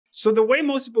So the way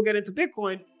most people get into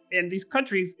Bitcoin in these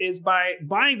countries is by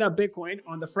buying that Bitcoin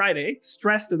on the Friday,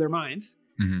 stressed to their minds.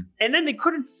 And then they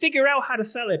couldn't figure out how to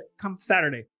sell it come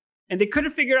Saturday. And they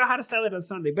couldn't figure out how to sell it on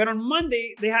Sunday. But on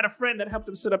Monday, they had a friend that helped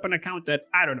them set up an account at,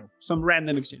 I don't know, some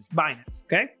random exchange, Binance,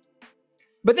 okay?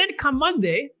 But then come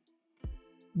Monday,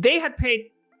 they had paid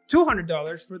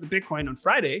 $200 for the Bitcoin on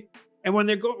Friday. And when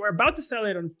we're about to sell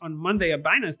it on Monday at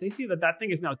Binance, they see that thing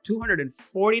is now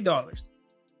 $240.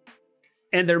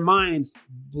 And their minds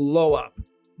blow up.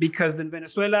 Because in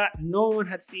Venezuela, no one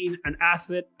had seen an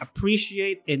asset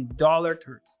appreciate in dollar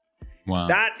terms. Wow.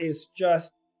 That is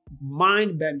just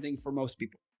mind-bending for most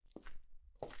people.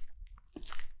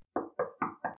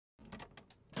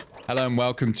 Hello and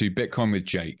welcome to Bitcoin with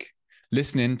Jake.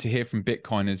 Listen in to hear from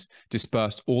Bitcoiners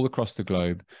dispersed all across the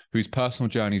globe whose personal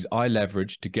journeys I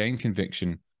leverage to gain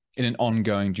conviction in an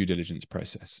ongoing due diligence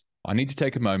process. I need to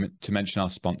take a moment to mention our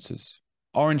sponsors.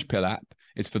 Orange Pill app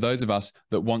is for those of us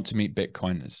that want to meet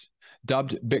Bitcoiners.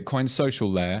 Dubbed Bitcoin's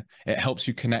social layer, it helps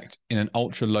you connect in an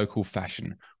ultra-local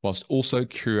fashion whilst also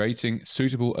curating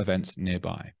suitable events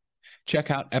nearby.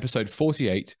 Check out episode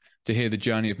 48 to hear the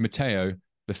journey of Matteo,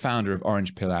 the founder of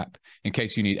Orange Pill app, in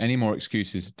case you need any more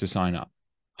excuses to sign up.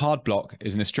 Hardblock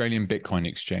is an Australian Bitcoin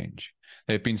exchange.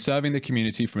 They've been serving the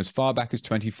community from as far back as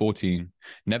 2014,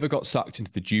 never got sucked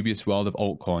into the dubious world of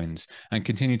altcoins, and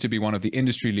continue to be one of the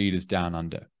industry leaders down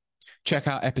under. Check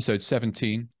out episode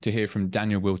 17 to hear from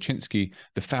Daniel Wilczynski,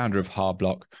 the founder of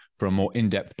Hardblock, for a more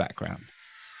in-depth background.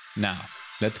 Now,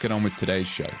 let's get on with today's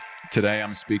show. Today,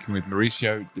 I'm speaking with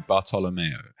Mauricio Di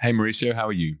Bartolomeo. Hey, Mauricio, how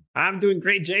are you? I'm doing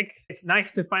great, Jake. It's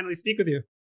nice to finally speak with you.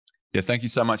 Yeah, thank you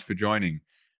so much for joining.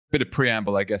 Bit of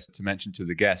preamble, I guess, to mention to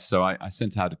the guests. So I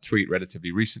sent out a tweet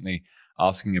relatively recently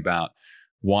asking about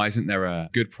why isn't there a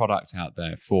good product out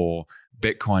there for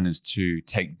Bitcoiners to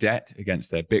take debt against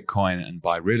their Bitcoin and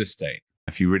buy real estate?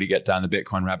 If you really get down the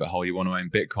Bitcoin rabbit hole, you want to own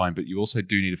Bitcoin, but you also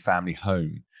do need a family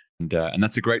home. And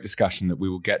that's a great discussion that we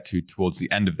will get to towards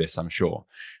the end of this, I'm sure.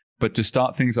 But to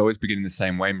start things, I always begin in the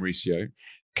same way, Mauricio.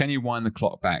 Can you wind the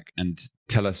clock back and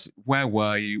tell us, where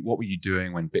were you? What were you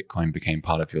doing when Bitcoin became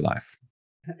part of your life?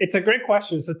 It's a great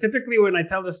question. So typically when I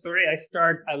tell the story, I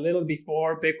start a little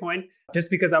before Bitcoin, just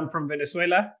because I'm from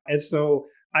Venezuela. And so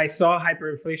I saw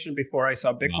hyperinflation before I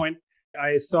saw Bitcoin. Wow.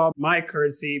 I saw my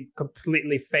currency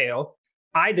completely fail.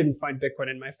 I didn't find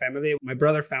Bitcoin in my family. My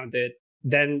brother found it,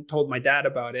 then told my dad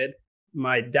about it.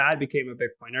 My dad became a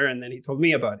Bitcoiner, and then he told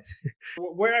me about it.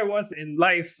 Where I was in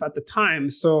life at the time.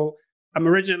 So I'm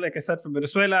originally, like I said, from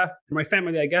Venezuela. My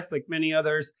family, I guess, like many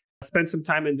others, spent some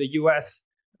time in the US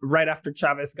right after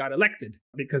Chavez got elected.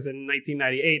 Because in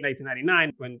 1998,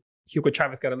 1999, when Hugo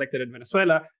Chavez got elected in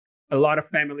Venezuela, a lot of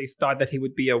families thought that he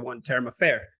would be a one-term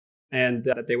affair and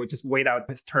that they would just wait out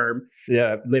his term,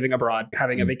 living abroad,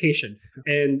 having a vacation.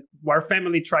 And our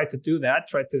family tried to do that,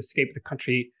 tried to escape the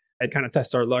country and kind of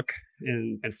test our luck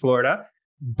in Florida.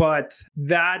 But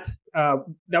that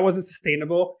wasn't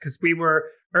sustainable because we were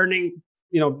earning,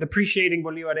 depreciating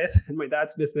bolivares in my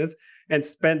dad's business and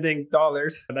spending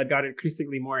dollars that got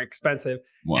increasingly more expensive.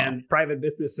 Wow. And private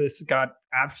businesses got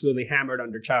absolutely hammered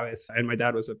under Chavez. And my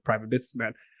dad was a private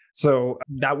businessman. So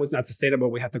that was not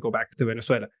sustainable. We had to go back to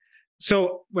Venezuela.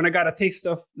 So when I got a taste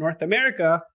of North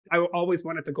America, I always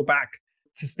wanted to go back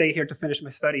to stay here to finish my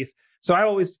studies. So I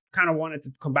always kind of wanted to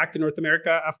come back to North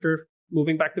America after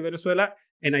moving back to Venezuela.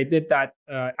 And I did that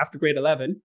after grade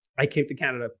 11. I came to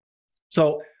Canada.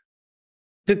 So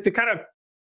to kind of,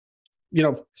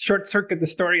 short circuit the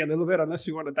story a little bit, unless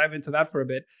we want to dive into that for a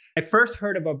bit. I first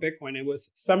heard about Bitcoin. It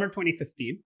was summer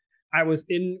 2015. I was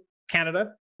in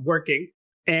Canada working,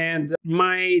 and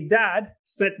my dad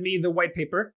sent me the white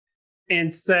paper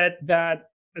and said that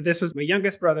this was my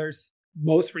youngest brother's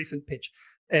most recent pitch.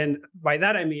 And by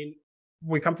that, I mean,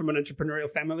 we come from an entrepreneurial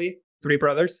family, 3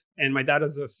 brothers, and my dad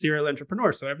is a serial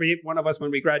entrepreneur. So every one of us, when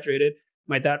we graduated,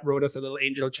 my dad wrote us a little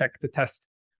angel check to test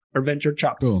our venture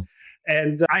chops. Cool.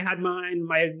 And I had mine,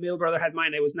 my middle brother had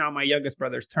mine. It was now my youngest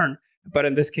brother's turn. But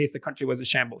in this case, the country was in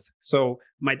shambles. So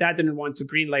my dad didn't want to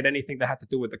greenlight anything that had to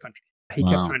do with the country. He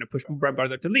kept trying to push my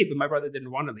brother to leave, but my brother didn't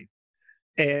want to leave.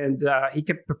 And he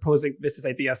kept proposing business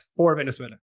ideas for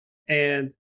Venezuela.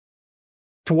 And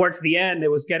towards the end,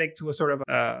 it was getting to a sort of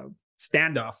a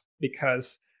standoff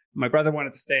because my brother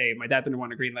wanted to stay. My dad didn't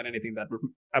want to greenlight anything that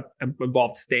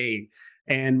involved staying.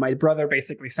 And my brother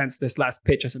basically sends this last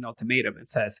pitch as an ultimatum and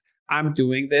says, I'm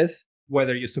doing this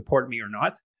whether you support me or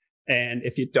not. And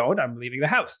if you don't, I'm leaving the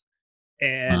house.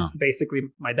 And basically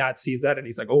my dad sees that and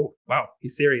he's like, oh, wow,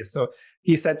 he's serious. So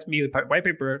he sends me the white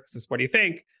paper, says, what do you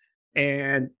think?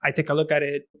 And I take a look at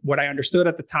it. What I understood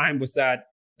at the time was that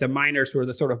the miners were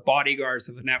the sort of bodyguards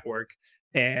of the network.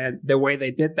 And the way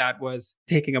they did that was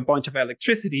taking a bunch of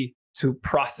electricity to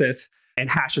process and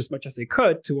hash as much as they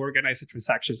could to organize the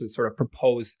transactions and sort of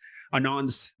propose a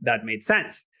nonce that made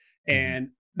sense. And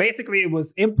basically, it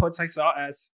was inputs I saw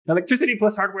as electricity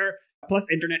plus hardware plus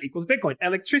internet equals Bitcoin.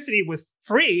 Electricity was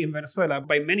free in Venezuela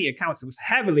by many accounts. It was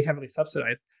heavily, heavily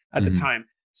subsidized at the time.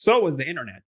 So was the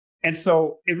internet. And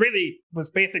so it really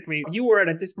was basically, you were at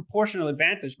a disproportionate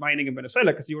advantage mining in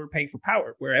Venezuela because you were paying for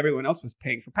power where everyone else was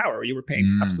paying for power, or you were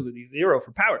paying absolutely zero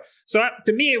for power. So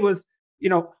to me, it was,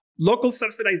 local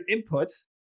subsidized inputs,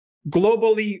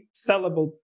 globally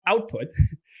sellable output.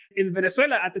 In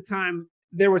Venezuela at the time,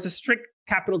 there was a strict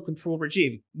capital control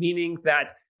regime, meaning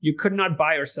that you could not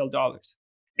buy or sell dollars.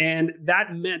 And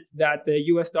that meant that the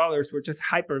US dollars were just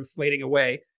hyperinflating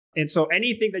away. And so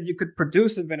anything that you could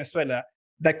produce in Venezuela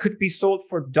that could be sold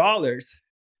for dollars,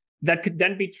 that could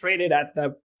then be traded at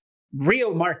the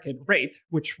real market rate,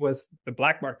 which was the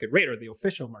black market rate or the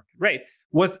official market rate,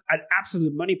 was an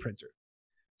absolute money printer.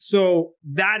 So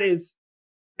that is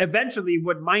eventually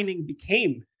what mining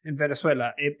became in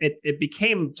Venezuela. It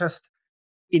became just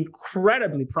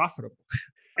incredibly profitable.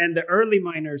 And the early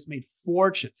miners made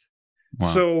fortunes. Wow.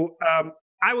 So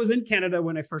I was in Canada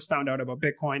when I first found out about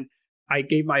Bitcoin. I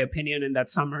gave my opinion in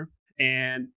that summer,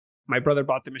 and my brother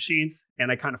bought the machines,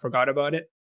 and I kind of forgot about it.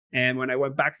 And when I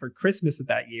went back for Christmas of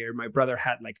that year, my brother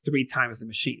had like 3 times the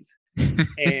machines.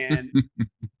 And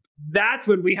that's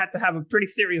when we had to have a pretty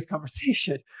serious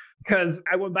conversation, because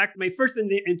I went back. My first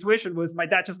intuition was my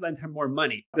dad just lent him more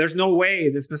money. There's no way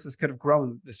this business could have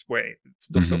grown this way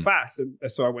so fast. And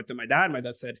so I went to my dad. My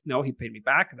dad said, no, he paid me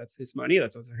back. That's his money.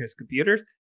 That's also his computers.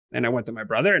 And I went to my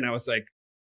brother and I was like,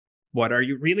 what are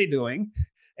you really doing?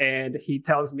 And he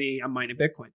tells me I'm mining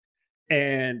Bitcoin.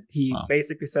 And he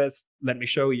basically says, let me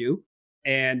show you.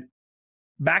 And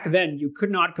back then, you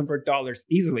could not convert dollars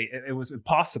easily. It was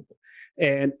impossible.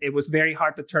 And it was very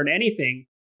hard to turn anything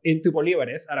into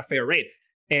bolívares at a fair rate.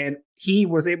 And he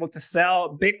was able to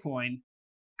sell Bitcoin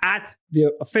at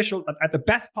the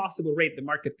best possible rate the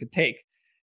market could take,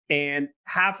 and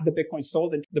have the Bitcoin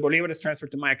sold and the bolívares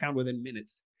transferred to my account within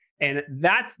minutes. And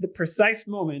that's the precise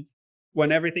moment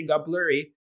when everything got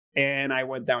blurry and I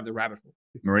went down the rabbit hole.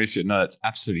 Mauricio, no, that's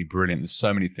absolutely brilliant. There's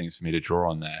so many things for me to draw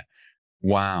on there.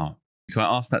 Wow. So I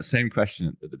asked that same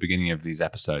question at the beginning of these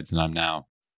episodes, and I'm now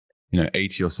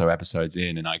 80 or so episodes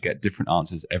in, and I get different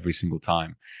answers every single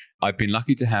time. I've been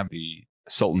lucky to have the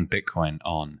Sultan Bitcoin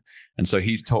on. And so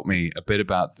he's taught me a bit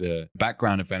about the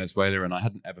background of Venezuela, and I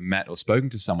hadn't ever met or spoken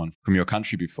to someone from your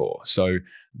country before. So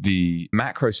the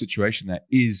macro situation there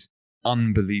is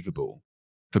unbelievable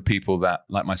for people that,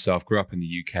 like myself, grew up in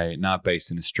the UK, now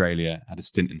based in Australia, had a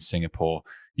stint in Singapore,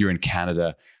 you're in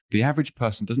Canada. The average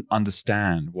person doesn't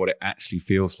understand what it actually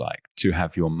feels like to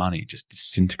have your money just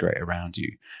disintegrate around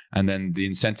you. And then the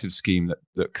incentive scheme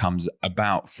that comes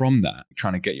about from that,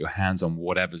 trying to get your hands on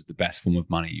whatever's the best form of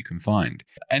money you can find.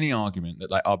 Any argument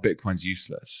that like, Bitcoin's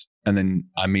useless. And then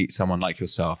I meet someone like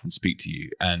yourself and speak to you.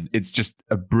 And it's just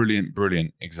a brilliant,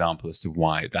 brilliant example as to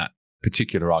why that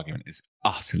particular argument is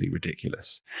utterly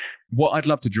ridiculous. What I'd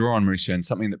love to draw on, Mauricio, and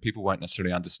something that people won't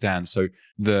necessarily understand. So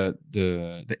the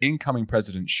incoming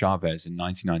president Chavez in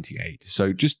 1998.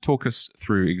 So just talk us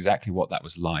through exactly what that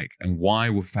was like, and why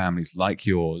were families like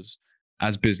yours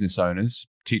as business owners?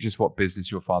 Teach us what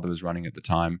business your father was running at the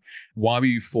time. Why were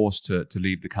you forced to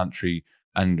leave the country?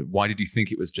 And why did you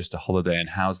think it was just a holiday? And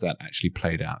how's that actually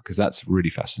played out? Because that's really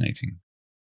fascinating.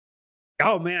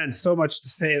 Oh man, so much to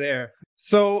say there.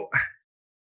 So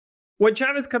when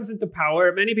Chavez comes into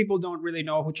power, many people don't really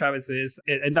know who Chavez is.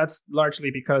 And that's largely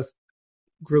because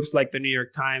groups like the New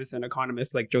York Times and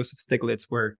economists like Joseph Stiglitz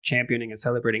were championing and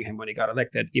celebrating him when he got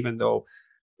elected, even though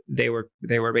they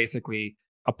were basically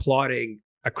applauding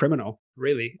a criminal,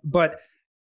 really. But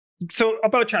so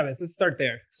about Chavez, let's start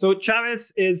there. So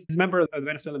Chavez is a member of the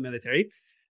Venezuelan military.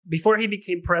 Before he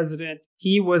became president,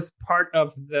 he was part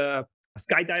of the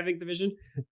skydiving division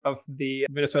of the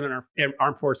Venezuelan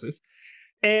armed forces.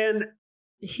 And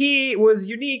he was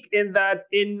unique in that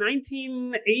in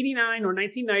 1989 or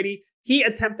 1990, he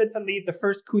attempted to lead the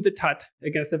first coup d'etat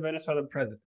against the Venezuelan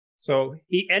president. So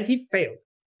he failed.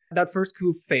 That first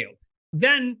coup failed.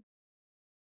 Then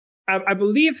I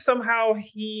believe somehow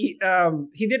he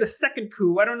did a second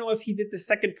coup. I don't know if he did the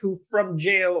second coup from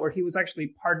jail or he was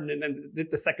actually pardoned and then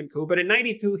did the second coup. But in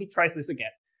 92, he tries this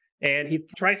again. And he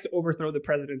tries to overthrow the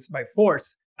presidency by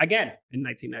force again in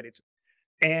 1992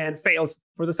 and fails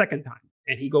for the second time.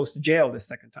 And he goes to jail this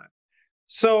second time.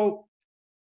 So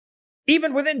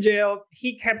even within jail,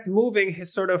 he kept moving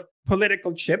his sort of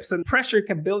political chips, and pressure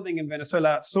kept building in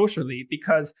Venezuela socially,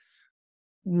 because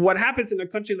what happens in a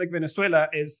country like Venezuela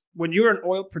is when you're an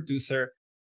oil producer,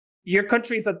 your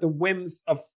country is at the whims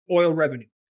of oil revenue.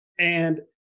 And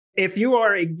if you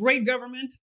are a great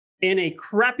government in a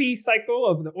crappy cycle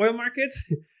of the oil markets,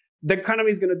 the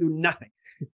economy is going to do nothing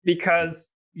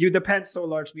because you depend so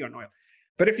largely on oil.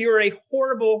 But if you're a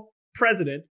horrible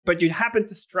president, but you happen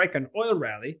to strike an oil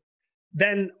rally,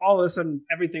 then all of a sudden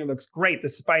everything looks great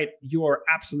despite your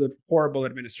absolute horrible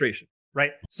administration,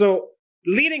 right? So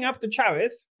leading up to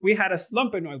Chavez, we had a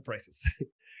slump in oil prices.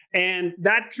 And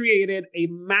that created a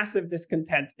massive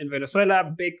discontent in Venezuela,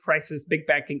 big crisis, big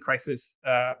banking crisis,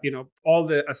 all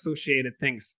the associated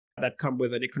things that come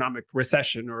with an economic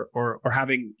recession or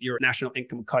having your national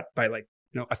income cut by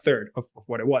a third of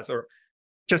what it was, or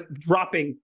just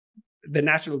dropping the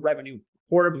national revenue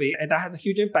horribly. And that has a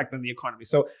huge impact on the economy.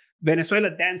 So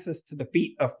Venezuela dances to the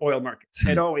beat of oil markets.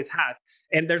 It always has.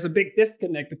 And there's a big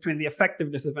disconnect between the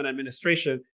effectiveness of an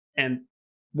administration and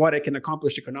what it can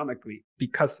accomplish economically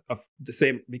because of the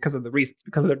reasons,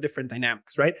 because of their different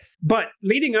dynamics, right? But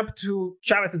leading up to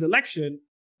Chavez's election,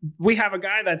 we have a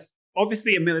guy that's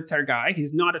obviously a military guy.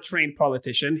 He's not a trained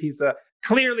politician. He's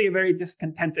clearly a very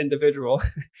discontent individual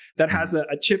that has a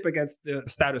chip against the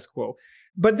status quo.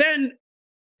 But then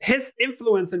his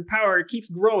influence and power keeps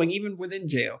growing even within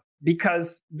jail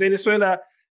because Venezuela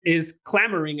is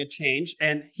clamoring a change,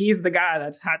 and he's the guy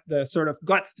that's had the sort of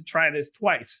guts to try this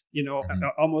twice,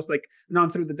 almost like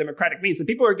not through the democratic means. And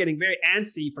people are getting very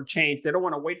antsy for change. They don't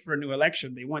want to wait for a new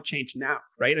election. They want change now,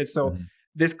 right? And so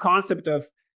this concept of,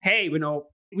 hey,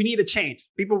 we need a change.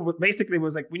 People basically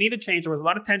was like, we need a change. There was a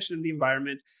lot of tension in the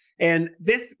environment. And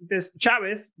this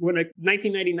Chavez, when a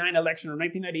 1999 election or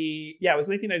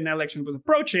 1999 election was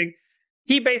approaching,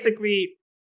 he basically,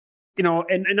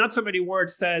 in not so many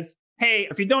words says, hey,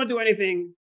 if you don't do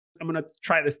anything, I'm going to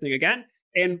try this thing again.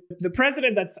 And the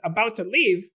president that's about to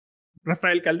leave,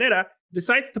 Rafael Caldera,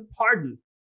 decides to pardon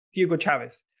Hugo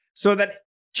Chavez so that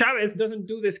Chavez doesn't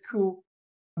do this coup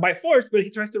by force, but he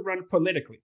tries to run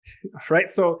politically, right?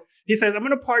 So he says, I'm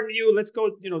going to pardon you. Let's go,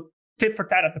 tit for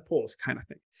tat at the polls kind of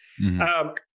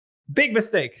thing. Big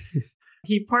mistake.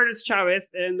 He pardons Chavez.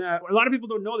 And a lot of people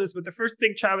don't know this, but the first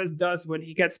thing Chavez does when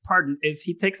he gets pardoned is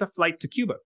he takes a flight to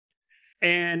Cuba.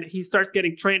 And he starts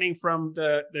getting training from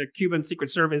the Cuban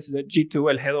Secret Service, the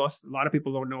G2, El G2. A lot of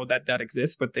people don't know that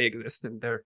exists, but they exist, and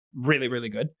they're really, really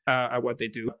good at what they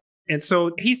do. And so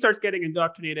he starts getting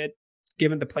indoctrinated,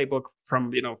 given the playbook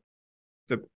from,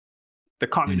 the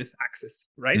communist axis,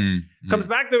 right? Comes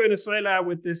back to Venezuela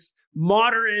with this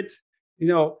moderate,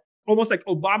 almost like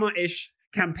Obama-ish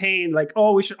campaign, like,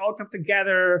 oh, we should all come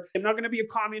together. I'm not going to be a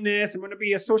communist. I'm going to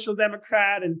be a social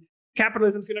democrat, and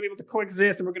capitalism is going to be able to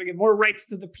coexist, and we're going to give more rights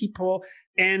to the people.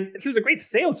 And he was a great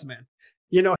salesman.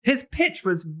 His pitch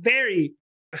was very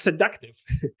seductive,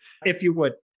 if you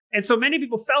would. And so many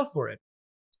people fell for it.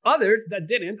 Others that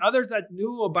didn't, others that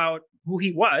knew about who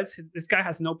he was. This guy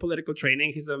has no political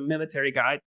training. He's a military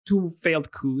guy, 2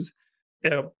 failed coups,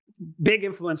 big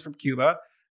influence from Cuba,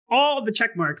 all the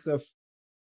check marks of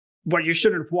what you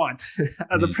shouldn't want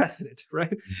as a president,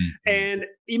 right? And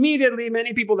immediately,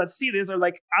 many people that see this are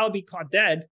like, I'll be caught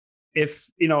dead if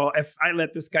I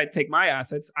let this guy take my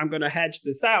assets. I'm going to hedge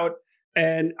this out.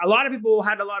 And a lot of people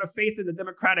had a lot of faith in the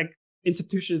democratic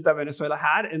institutions that Venezuela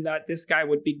had, and that this guy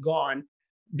would be gone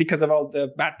because of all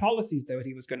the bad policies that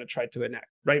he was going to try to enact,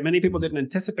 right? Many people didn't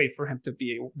anticipate for him to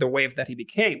be the wave that he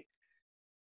became.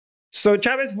 So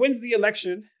Chavez wins the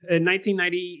election in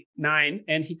 1999,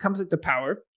 and he comes into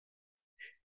power.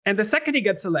 And the second he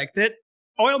gets elected,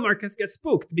 oil markets get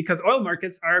spooked because oil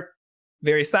markets are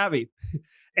very savvy.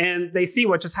 And they see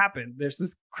what just happened. There's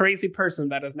this crazy person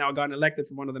that has now gotten elected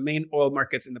from one of the main oil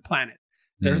markets in the planet.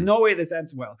 There's no way this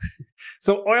ends well.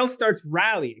 So oil starts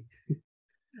rallying.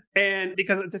 And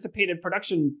because of anticipated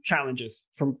production challenges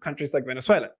from countries like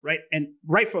Venezuela, right? And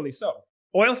rightfully so.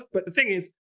 But the thing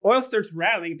is, oil starts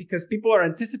rallying because people are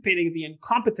anticipating the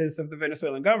incompetence of the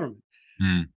Venezuelan government.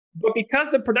 But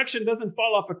because the production doesn't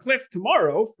fall off a cliff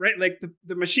tomorrow, right? Like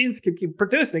the machines can keep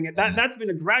producing it. That's been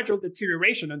a gradual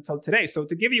deterioration until today. So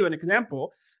to give you an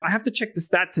example, I have to check the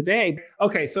stat today.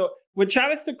 Okay, so when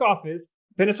Chavez took office,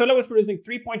 Venezuela was producing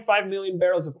 3.5 million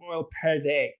barrels of oil per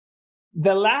day.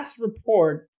 The last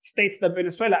report states that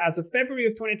Venezuela, as of February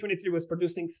of 2023, was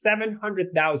producing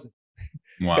 700,000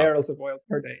 barrels of oil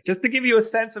per day. Just to give you a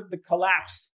sense of the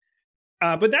collapse.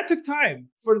 But that took time.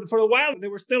 For a while, they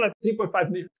were still at 3.5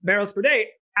 million barrels per day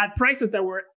at prices that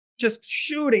were just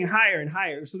shooting higher and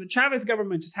higher. So the Chavez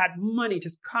government just had money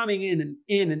just coming in and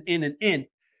in and in and in.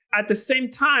 At the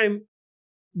same time,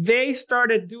 they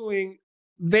started doing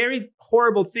very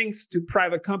horrible things to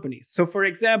private companies. So for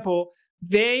example,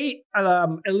 They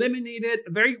eliminated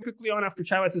very quickly on after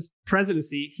Chavez's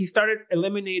presidency. He started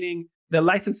eliminating the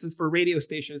licenses for radio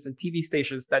stations and TV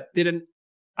stations that didn't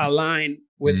align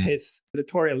with his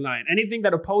editorial line. Anything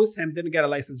that opposed him didn't get a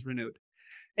license renewed.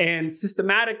 And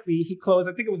systematically, he closed,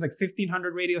 I think it was like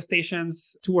 1,500 radio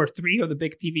stations, 2 or 3 of the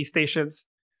big TV stations.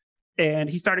 And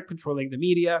he started controlling the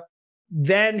media.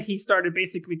 Then he started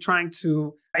basically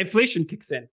inflation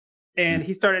kicks in. And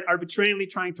he started arbitrarily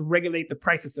trying to regulate the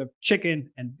prices of chicken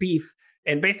and beef.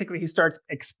 And basically, he starts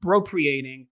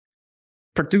expropriating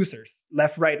producers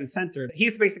left, right, and center.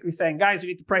 He's basically saying, guys, you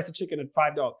need to price the chicken at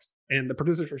 $5. And the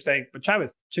producers were saying, but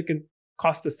Chavez, chicken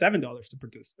cost us $7 to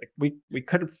produce. Like we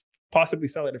couldn't possibly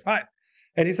sell it at $5.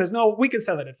 And he says, no, we can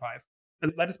sell it at $5.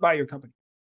 And let us buy your company.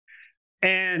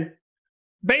 And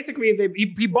basically,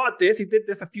 he bought this. He did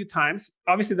this a few times.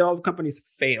 Obviously, all the companies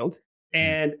failed.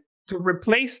 And to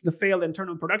replace the failed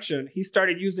internal production, he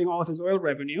started using all of his oil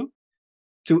revenue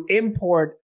to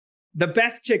import the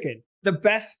best chicken, the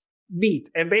best meat,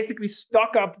 and basically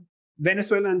stock up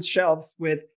Venezuelan shelves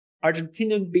with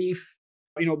Argentinian beef,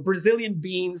 Brazilian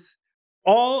beans,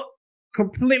 all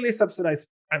completely subsidized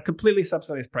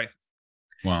prices.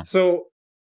 Wow. So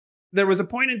there was a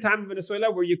point in time in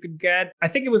Venezuela where you could get, I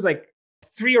think it was like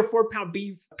 3 or 4 pound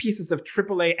beef pieces of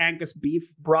AAA Angus beef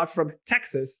brought from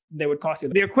Texas. They would cost you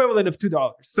the equivalent of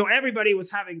 $2. So everybody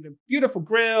was having the beautiful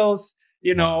grills.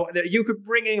 You could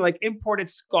bring in like imported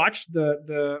Scotch,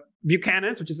 the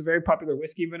Buchanan's, which is a very popular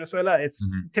whiskey in Venezuela. It's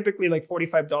typically like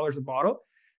 $45 a bottle.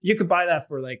 You could buy that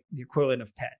for like the equivalent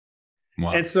of 10.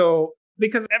 Wow. And so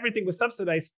because everything was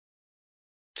subsidized,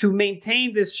 to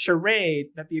maintain this charade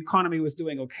that the economy was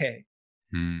doing okay,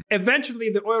 eventually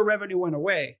the oil revenue went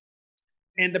away.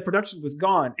 And the production was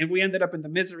gone. And we ended up in the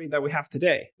misery that we have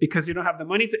today because you don't have the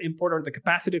money to import or the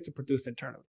capacity to produce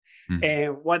internally.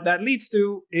 And what that leads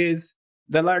to is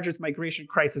the largest migration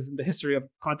crisis in the history of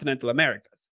continental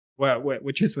Americas,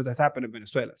 which is what has happened in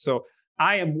Venezuela. So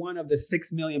I am one of the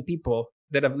 6 million people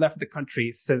that have left the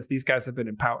country since these guys have been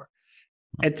in power.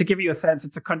 And to give you a sense,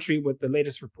 it's a country with the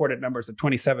latest reported numbers of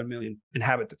 27 million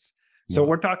inhabitants. So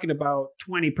we're talking about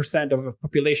 20% of a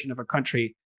population of a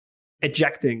country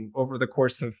ejecting over the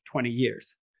course of 20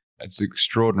 years. It's an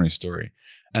extraordinary story.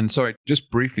 And sorry, just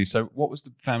briefly, so what was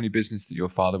the family business that your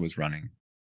father was running?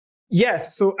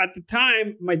 Yes. So at the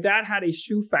time, my dad had a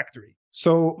shoe factory.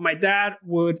 So my dad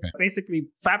would basically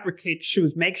fabricate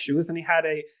shoes, make shoes, and he had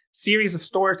a series of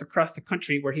stores across the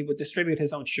country where he would distribute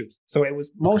his own shoes. So it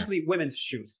was mostly women's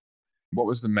shoes. What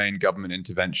was the main government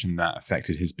intervention that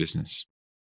affected his business?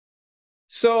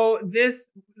 So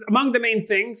among the main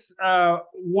things,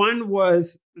 one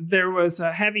was there was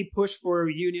a heavy push for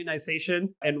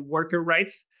unionization and worker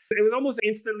rights. It was almost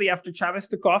instantly after Chavez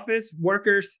took office,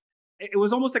 it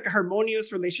was almost like a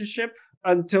harmonious relationship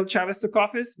until Chavez took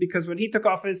office, because when he took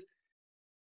office,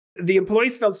 the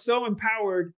employees felt so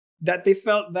empowered that they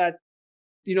felt that,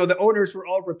 the owners were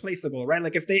all replaceable, right?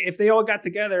 Like if they all got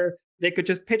together, they could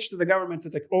just pitch to the government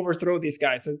to overthrow these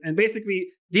guys. And basically,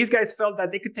 these guys felt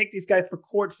that they could take these guys to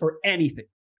court for anything,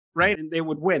 right? And they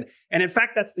would win. And in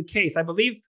fact, that's the case. I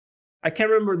believe, I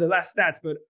can't remember the last stats,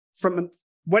 but from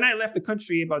when I left the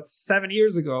country about 7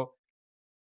 years ago,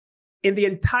 in the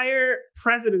entire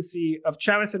presidency of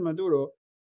Chavez and Maduro,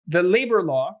 the labor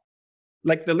law,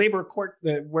 like the labor court,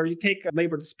 where you take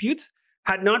labor disputes,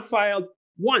 had not filed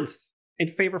once in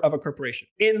favor of a corporation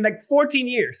in like 14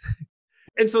 years.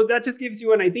 And so that just gives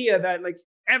you an idea that like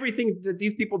everything that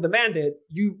these people demanded,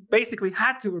 you basically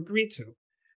had to agree to.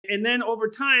 And then over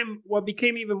time, what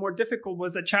became even more difficult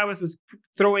was that Chavez was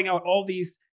throwing out all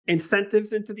these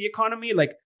incentives into the economy,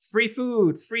 like free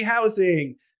food, free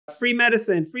housing, free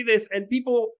medicine, free this, and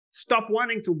people stopped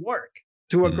wanting to work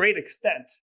to a great extent.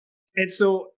 And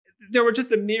so there were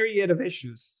just a myriad of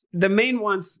issues. The main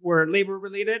ones were labor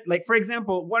related. Like, for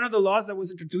example, one of the laws that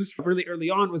was introduced really early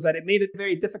on was that it made it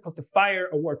very difficult to fire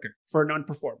a worker for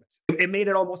non-performance. It made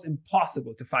it almost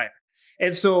impossible to fire.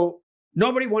 And so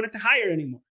nobody wanted to hire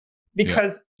anymore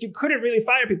because you couldn't really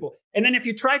fire people. And then if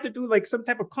you tried to do like some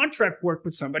type of contract work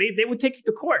with somebody, they would take you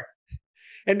to court.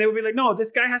 And they would be like, no,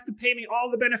 this guy has to pay me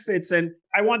all the benefits. And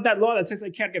I want that law that says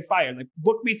I can't get fired. Like,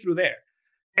 book me through there.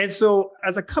 And so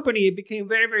as a company, it became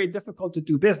very, very difficult to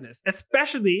do business,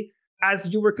 especially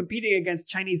as you were competing against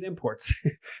Chinese imports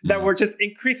that were just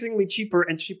increasingly cheaper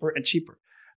and cheaper and cheaper.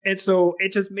 And so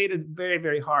it just made it very,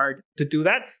 very hard to do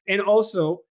that. And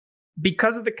also,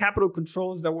 because of the capital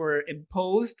controls that were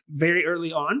imposed very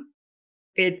early on,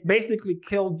 it basically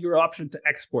killed your option to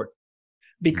export,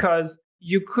 because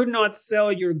you could not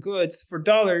sell your goods for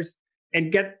dollars and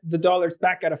get the dollars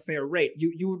back at a fair rate.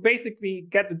 You would basically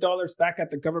get the dollars back at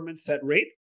the government set rate,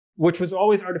 which was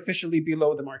always artificially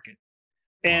below the market.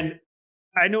 And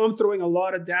I know I'm throwing a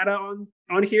lot of data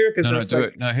on here because no, do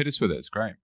it. No, hit us with it. It's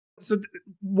great. So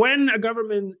when a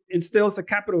government instills a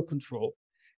capital control,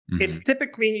 it's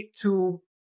typically to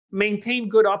maintain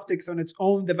good optics on its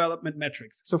own development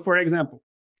metrics. So for example,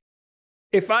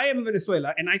 if I am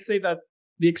Venezuela and I say that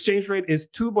the exchange rate is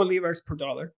 2 bolivars per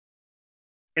dollar,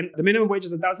 and the minimum wage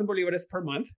is 1,000 bolivars per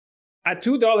month, at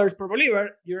 $2 per bolivar,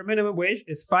 your minimum wage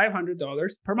is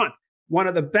 $500 per month. One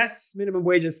of the best minimum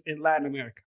wages in Latin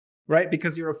America, right?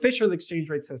 Because your official exchange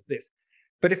rate says this.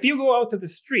 But if you go out to the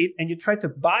street and you try to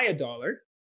buy a dollar,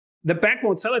 the bank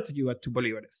won't sell it to you at 2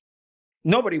 bolívares.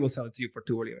 Nobody will sell it to you for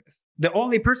 2 bolívares. The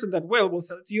only person that will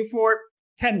sell it to you for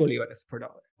 10 bolívares per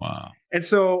dollar. Wow. And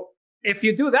so if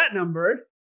you do that number,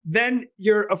 then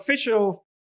your official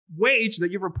wage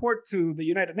that you report to the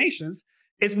United Nations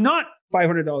is not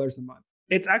 $500 a month.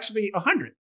 It's actually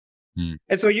 $100.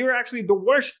 And so you're actually the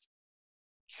worst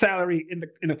salary in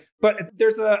the but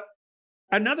there's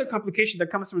another complication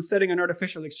that comes from setting an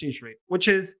artificial exchange rate, which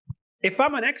is if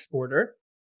I'm an exporter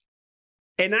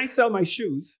and I sell my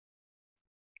shoes,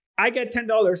 I get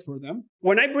 $10 for them.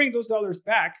 When I bring those dollars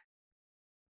back,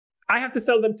 I have to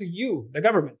sell them to you, the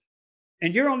government.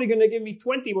 And you're only going to give me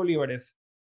 20 bolívares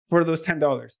for those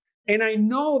 $10. And I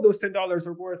know those $10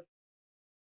 are worth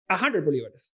 100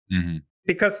 bolívares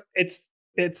because it's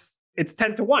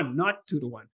 10 to 1, not 2 to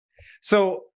 1.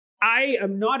 So I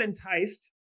am not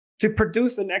enticed to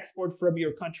produce and export from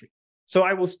your country. So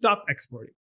I will stop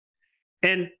exporting.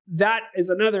 And that is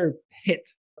another hit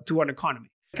to an economy.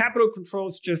 Capital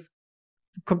controls just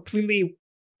completely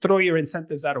throw your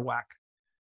incentives out of whack.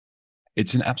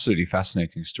 It's an absolutely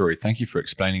fascinating story. Thank you for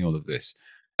explaining all of this.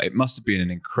 It must have been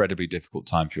an incredibly difficult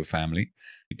time for your family.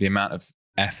 The amount of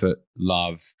effort,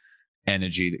 love,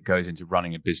 energy that goes into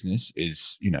running a business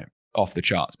is, off the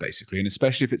charts, basically. And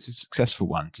especially if it's a successful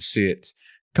one, to see it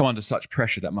come under such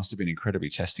pressure, that must have been incredibly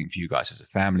testing for you guys as a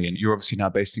family. And you're obviously now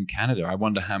based in Canada. I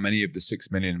wonder how many of the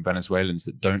 6 million Venezuelans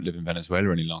that don't live in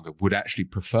Venezuela any longer would actually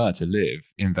prefer to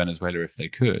live in Venezuela if they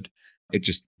could. It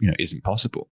just, isn't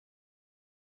possible.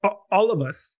 All of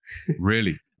us.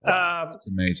 Really? Wow. That's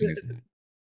amazing, isn't it?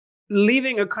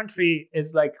 Leaving a country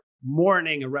is like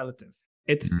mourning a relative.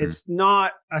 It's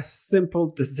not a simple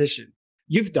decision.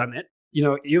 You've done it.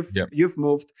 You've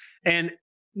moved. And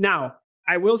now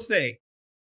I will say,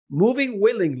 moving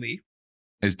willingly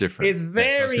is different. Is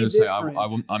very different. Say,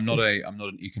 I'm not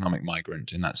an economic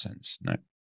migrant in that sense. No,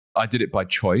 I did it by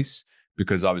choice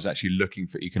because I was actually looking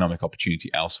for economic opportunity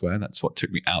elsewhere. That's what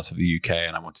took me out of the UK,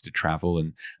 and I wanted to travel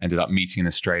and ended up meeting an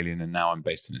Australian, and now I'm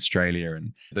based in Australia.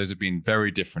 And those have been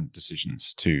very different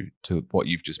decisions to what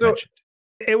you've just mentioned.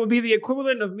 It would be the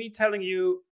equivalent of me telling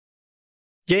you,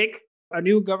 Jake, a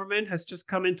new government has just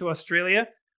come into Australia.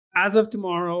 As of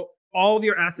tomorrow, all of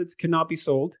your assets cannot be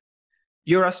sold.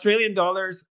 Your Australian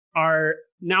dollars are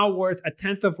now worth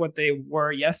 1/10 of what they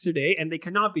were yesterday, and they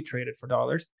cannot be traded for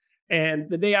dollars. And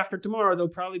the day after tomorrow, they'll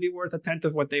probably be worth 1/10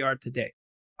 of what they are today.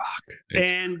 Fuck.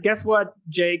 And guess what,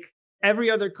 Jake?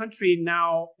 Every other country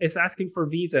now is asking for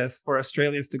visas for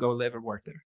Australians to go live and work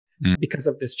there because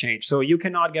of this change. So you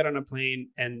cannot get on a plane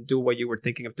and do what you were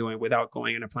thinking of doing without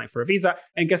going and applying for a visa.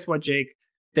 And guess what, Jake?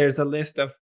 There's a list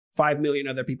of 5 million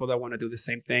other people that want to do the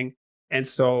same thing. And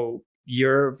so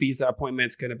your visa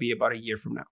appointment's going to be about a year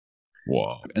from now.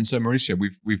 Whoa. And so, Mauricio,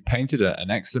 we've painted an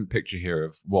excellent picture here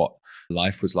of what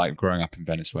life was like growing up in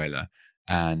Venezuela.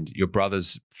 And your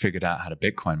brothers figured out how to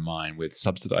Bitcoin mine with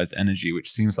subsidized energy,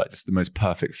 which seems like just the most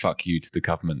perfect fuck you to the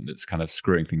government that's kind of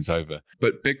screwing things over.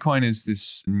 But Bitcoin is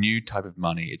this new type of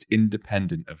money. It's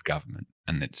independent of government.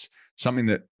 And it's something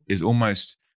that is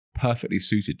almost perfectly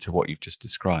suited to what you've just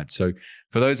described. So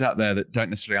for those out there that don't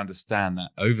necessarily understand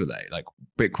that overlay, like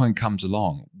Bitcoin comes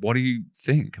along, what do you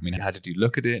think? I mean, how did you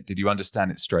look at it? Did you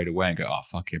understand it straight away and go, oh,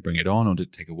 fuck it, bring it on? Or did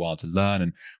it take a while to learn?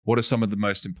 And what are some of the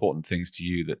most important things to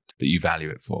you that you value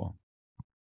it for?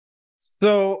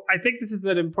 So I think this is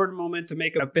an important moment to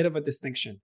make a bit of a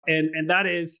distinction. And that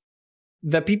is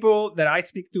the people that I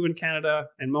speak to in Canada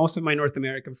and most of my North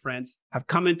American friends have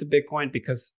come into Bitcoin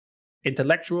because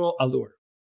intellectual allure.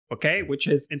 Okay, which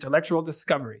is intellectual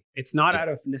discovery. It's not out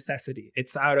of necessity.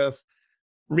 It's out of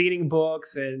reading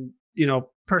books and,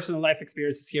 personal life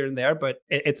experiences here and there, but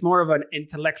it's more of an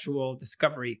intellectual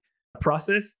discovery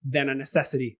process than a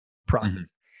necessity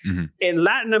process. In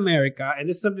Latin America, and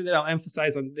this is something that I'll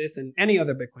emphasize on this and any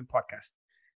other Bitcoin podcast,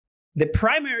 the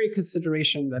primary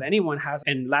consideration that anyone has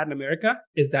in Latin America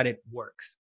is that it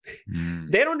works.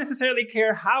 They don't necessarily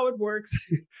care how it works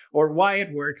or why it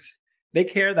works. They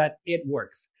care that it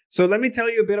works. So let me tell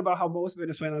you a bit about how most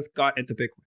Venezuelans got into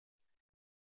Bitcoin.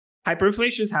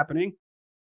 Hyperinflation is happening.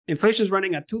 Inflation is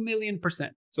running at 2 million%.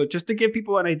 So just to give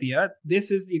people an idea,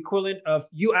 this is the equivalent of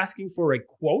you asking for a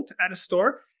quote at a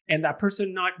store and that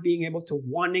person not being able to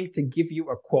wanting to give you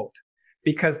a quote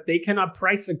because they cannot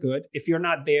price a good if you're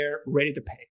not there ready to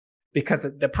pay because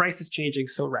the price is changing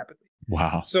so rapidly.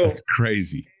 Wow, so that's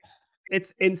crazy.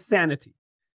 It's insanity.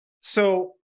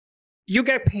 So you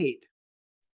get paid.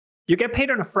 You get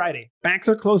paid on a Friday. Banks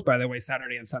are closed, by the way,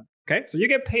 Saturday and Sunday. Okay, so you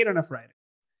get paid on a Friday.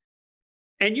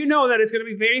 And you know that it's going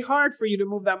to be very hard for you to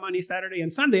move that money Saturday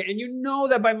and Sunday. And you know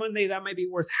that by Monday, that might be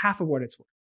worth half of what it's worth.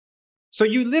 So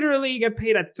you literally get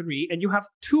paid at 3 and you have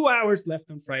 2 hours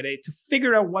left on Friday to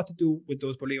figure out what to do with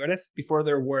those bolívares before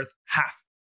they're worth half.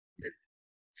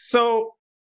 So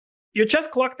you just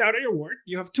clocked out of your work.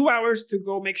 You have 2 hours to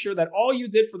go make sure that all you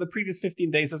did for the previous 15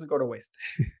 days doesn't go to waste.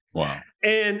 Wow.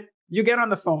 And you get on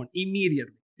the phone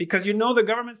immediately because you know the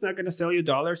government's not going to sell you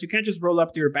dollars. You can't just roll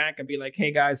up to your bank and be like,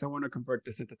 hey, guys, I want to convert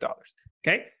this into dollars.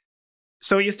 Okay.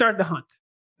 So you start the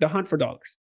hunt for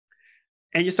dollars.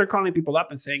 And you start calling people up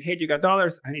and saying, hey, you got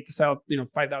dollars? I need to sell,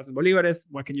 5,000 bolívares.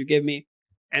 What can you give me?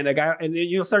 And then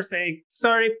you'll start saying,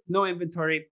 sorry, no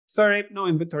inventory. Sorry, no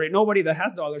inventory. Nobody that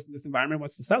has dollars in this environment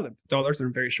wants to sell them. Dollars are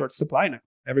in very short supply now.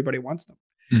 Everybody wants them.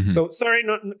 Mm-hmm. So sorry,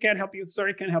 can't help you.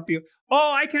 Sorry, can't help you.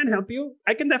 Oh, I can help you.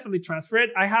 I can definitely transfer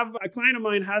it. I have a client of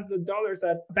mine has the dollars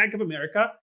at Bank of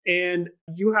America and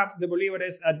you have the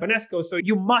bolívares at Banesco. So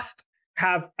you must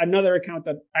have another account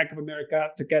at Bank of America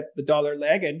to get the dollar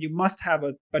leg, and you must have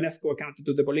a Banesco account to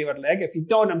do the Bolivar leg. If you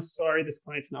don't, I'm sorry, this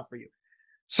client's not for you.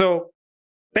 So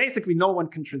basically, no one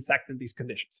can transact in these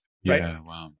conditions, right? Yeah,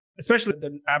 wow. Especially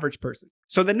the average person.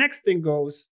 So the next thing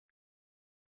goes,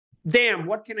 damn,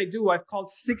 what can I do? I've called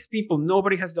 6 people.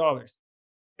 Nobody has dollars.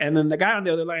 And then the guy on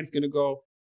the other line is going to go,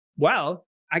 well,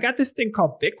 I got this thing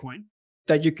called Bitcoin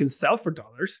that you can sell for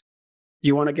dollars.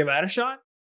 You want to give that a shot?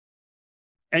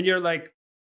 And you're like,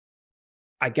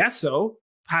 I guess so.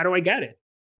 How do I get it?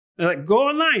 They're like, go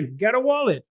online, get a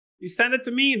wallet. You send it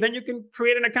to me, and then you can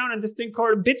create an account on this thing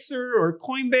called Bitser or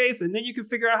Coinbase, and then you can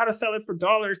figure out how to sell it for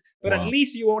dollars, but At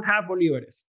least you won't have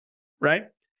bolívares, right?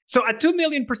 So at 2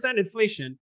 million%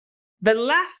 inflation, the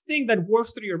last thing that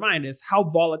works through your mind is how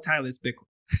volatile is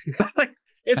Bitcoin? Like,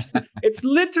 it's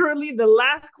literally the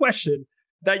last question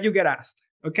that you get asked,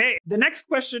 okay? The next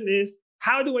question is,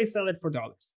 how do I sell it for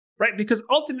dollars? Right? Because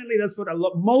ultimately, that's what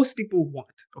most people want,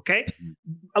 okay?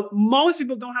 Most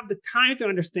people don't have the time to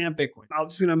understand Bitcoin. I'm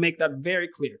just going to make that very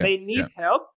clear. They need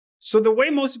help. So the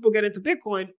way most people get into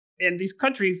Bitcoin in these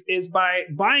countries is by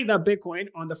buying that Bitcoin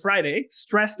on the Friday,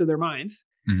 stressed to their minds,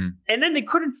 and then they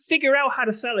couldn't figure out how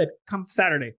to sell it come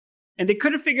Saturday. And they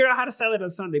couldn't figure out how to sell it on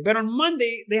Sunday. But on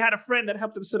Monday, they had a friend that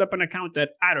helped them set up an account at,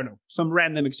 I don't know, some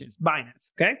random exchange,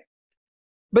 Binance, okay?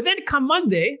 But then come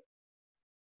Monday,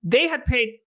 they had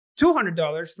paid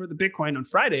 $200 for the Bitcoin on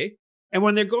Friday. And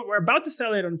when we're about to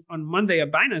sell it on Monday at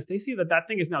Binance, they see that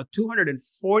thing is now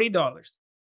 $240.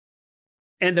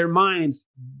 And their minds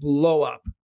blow up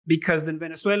because in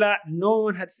Venezuela, no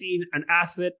one had seen an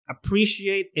asset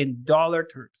appreciate in dollar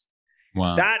terms.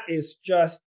 Wow. That is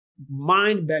just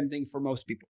mind-bending for most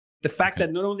people. The fact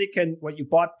that not only can what you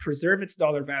bought preserve its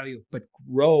dollar value, but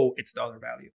grow its dollar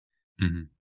value.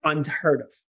 Unheard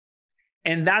of.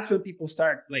 And that's when people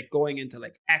start like going into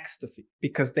like ecstasy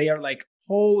because they are like,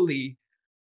 holy,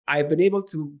 I've been able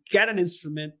to get an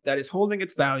instrument that is holding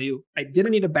its value. I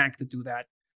didn't need a bank to do that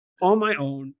on my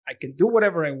own. I can do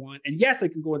whatever I want. And yes, I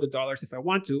can go into dollars if I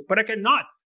want to, but I cannot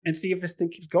and see if this thing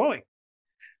keeps going.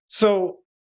 So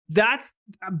that's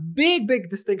a big, big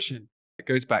distinction. It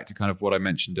goes back to kind of what I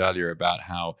mentioned earlier about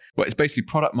how, it's basically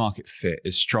product market fit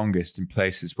is strongest in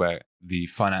places where the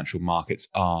financial markets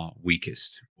are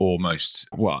weakest, or most,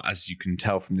 as you can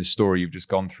tell from this story you've just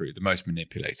gone through, the most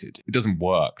manipulated. It doesn't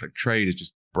work. Like trade is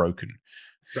just broken.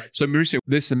 Right. So Mauricio,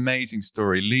 this amazing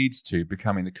story leads to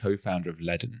becoming the co-founder of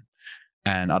Ledn.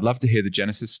 And I'd love to hear the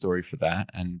genesis story for that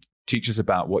and teach us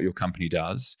about what your company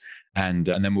does. And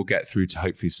then we'll get through to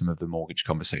hopefully some of the mortgage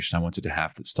conversation I wanted to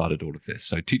have that started all of this.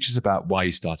 So teach us about why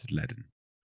you started Ledn.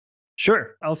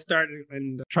 Sure. I'll start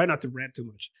and try not to rant too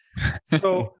much.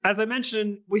 So as I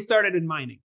mentioned, we started in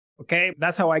mining. Okay.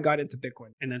 That's how I got into Bitcoin.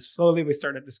 And then slowly we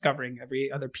started discovering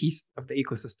every other piece of the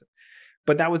ecosystem.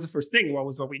 But that was the first thing.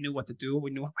 What we knew what to do.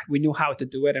 We knew how to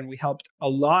do it. And we helped a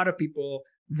lot of people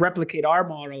replicate our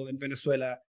model in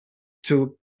Venezuela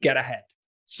to get ahead.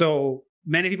 So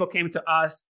many people came to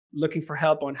us looking for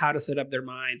help on how to set up their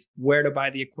mines, where to buy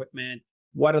the equipment,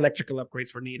 what electrical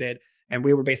upgrades were needed. And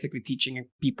we were basically teaching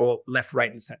people left,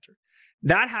 right, and center.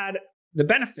 That had the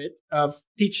benefit of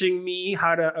teaching me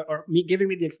giving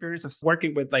me the experience of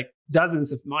working with like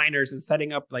dozens of miners and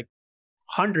setting up like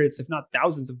hundreds, if not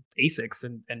thousands of ASICs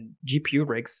and GPU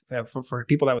rigs for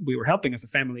people that we were helping as a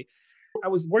family. I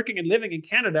was working and living in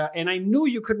Canada, and I knew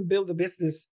you couldn't build a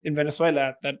business in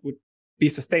Venezuela that would be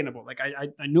sustainable. Like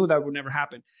I knew that would never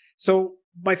happen. So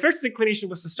my first inclination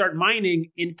was to start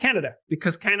mining in Canada,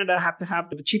 because Canada had to have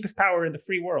the cheapest power in the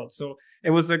free world. So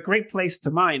it was a great place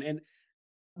to mine. And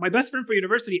my best friend for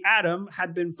university, Adam,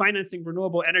 had been financing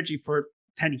renewable energy for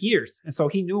 10 years. And so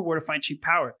he knew where to find cheap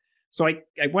power. So I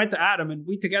went to Adam, and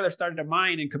we together started a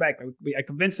mine in Quebec. I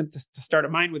convinced him to start a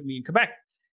mine with me in Quebec.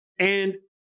 And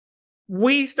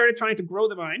we started trying to grow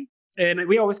the mine. And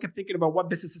we always kept thinking about what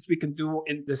businesses we can do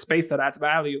in the space that add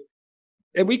value.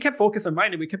 And we kept focused on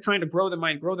mining. We kept trying to grow the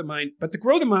mine. But to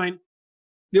grow the mine,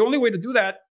 the only way to do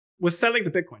that was selling the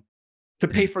Bitcoin to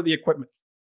pay for the equipment.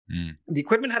 The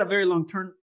equipment had a very long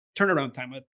turnaround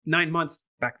time, 9 months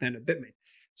back then at Bitmain.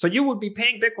 So you would be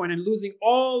paying Bitcoin and losing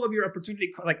all of your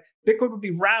opportunity. Like Bitcoin would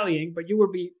be rallying, but you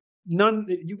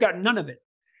got none of it.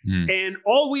 And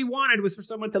all we wanted was for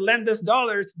someone to lend us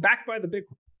dollars backed by the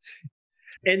Bitcoin.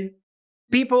 And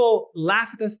people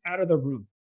laughed us out of the room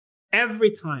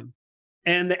every time.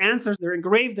 And the answers, they're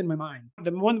engraved in my mind.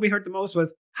 The one we heard the most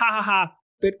was, ha ha ha,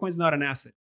 Bitcoin's not an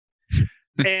asset.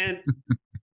 And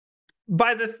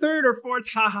by the third or fourth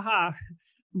ha ha ha,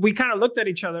 we kind of looked at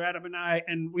each other, Adam and I,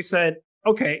 and we said,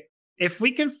 okay, if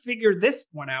we can figure this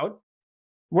one out,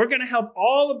 we're going to help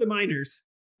all of the miners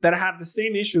that have the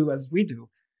same issue as we do.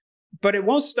 But it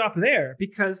won't stop there,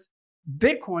 because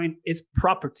Bitcoin is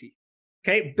property.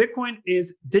 Okay, Bitcoin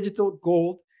is digital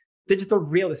gold, digital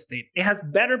real estate. It has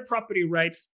better property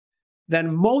rights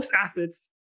than most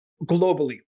assets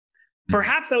globally.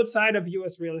 Perhaps outside of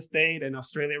US real estate and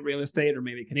Australian real estate, or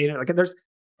maybe Canadian. Like there's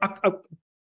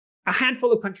a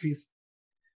handful of countries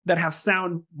that have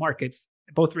sound markets,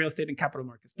 both real estate and capital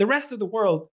markets. The rest of the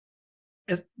world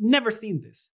has never seen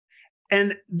this.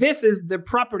 And this is the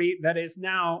property that is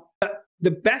now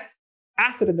the best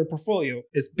asset in their portfolio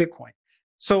is Bitcoin.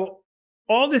 So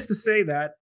all this to say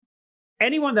that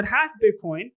anyone that has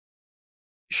Bitcoin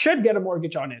should get a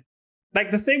mortgage on it.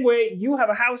 Like the same way you have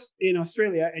a house in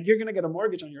Australia and you're going to get a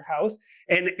mortgage on your house,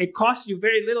 and it costs you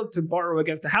very little to borrow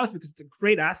against the house because it's a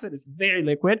great asset. It's very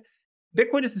liquid.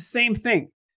 Bitcoin is the same thing.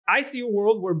 I see a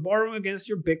world where borrowing against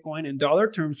your Bitcoin in dollar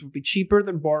terms would be cheaper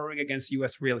than borrowing against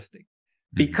US real estate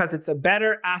because it's a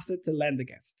better asset to lend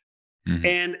against.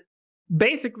 And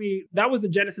basically, that was the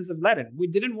genesis of Ledn. We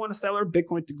didn't want to sell our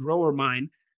Bitcoin to grow our mine.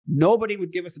 Nobody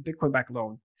would give us a Bitcoin-backed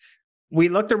loan. We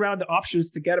looked around the options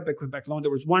to get a Bitcoin-backed loan.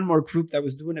 There was one more group that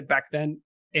was doing it back then,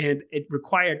 and it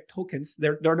required tokens. They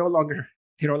no longer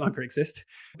exist,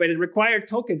 but it required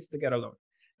tokens to get a loan.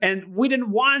 And we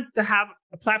didn't want to have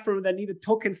a platform that needed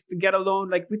tokens to get a loan.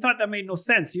 Like we thought that made no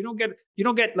sense. You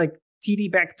don't get like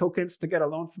TD-backed tokens to get a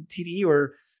loan from TD,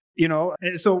 or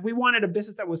and so we wanted a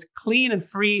business that was clean and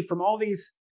free from all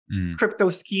these crypto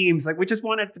schemes. Like we just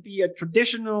wanted to be a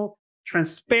traditional,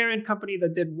 transparent company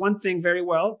that did one thing very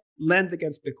well: lend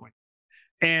against Bitcoin.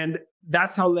 And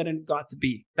that's how Ledn got to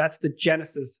be. That's the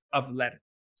genesis of Ledn.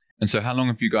 And so how long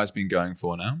have you guys been going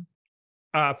for now?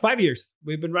 5 years.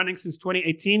 We've been running since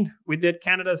 2018. We did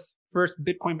Canada's first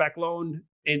Bitcoin-backed loan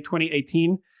in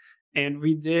 2018. And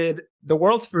we did the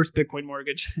world's first Bitcoin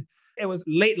mortgage. It was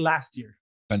late last year.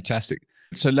 Fantastic.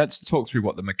 So let's talk through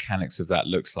what the mechanics of that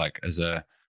looks like as a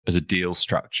deal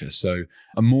structure. So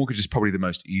a mortgage is probably the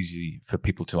most easy for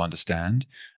people to understand.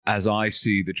 As I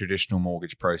see the traditional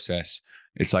mortgage process,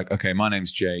 it's like, okay, my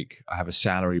name's Jake. I have a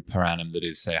salary per annum that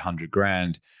is, say, 100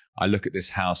 grand. I look at this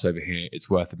house over here, it's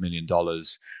worth $1 million.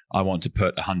 I want to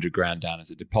put 100 grand down as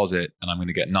a deposit, and I'm going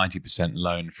to get 90%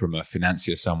 loan from a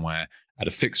financier somewhere at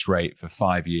a fixed rate for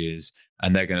 5 years.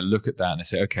 And they're going to look at that and they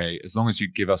say, okay, as long as you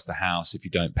give us the house, if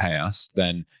you don't pay us,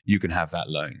 then you can have that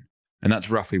loan. And that's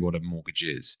roughly what a mortgage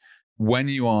is. When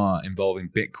you are involving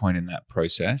Bitcoin in that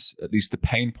process, at least the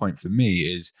pain point for me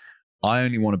is I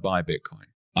only want to buy Bitcoin.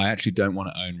 I actually don't want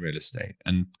to own real estate.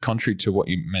 And contrary to what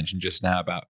you mentioned just now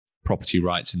about property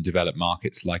rights in developed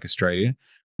markets like Australia,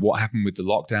 what happened with the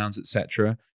lockdowns,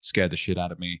 etc., scared the shit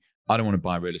out of me. I don't want to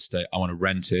buy real estate. I want to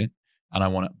rent it, and I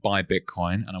want to buy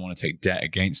Bitcoin, and I want to take debt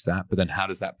against that. But then how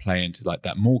does that play into like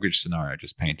that mortgage scenario I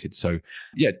just painted? So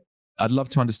yeah, I'd love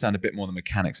to understand a bit more the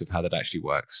mechanics of how that actually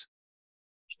works.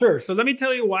 Sure. So let me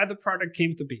tell you why the product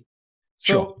came to be.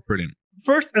 So sure. Brilliant.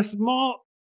 First, a small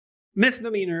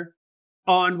misnomer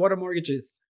on what a mortgage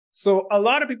is. So a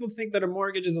lot of people think that a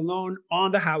mortgage is a loan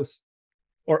on the house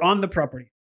or on the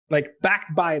property, like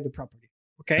backed by the property.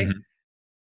 Okay.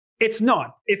 It's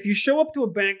not. If you show up to a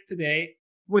bank today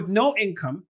with no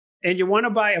income and you want to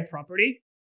buy a property,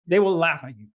 they will laugh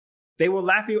at you. They will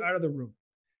laugh you out of the room.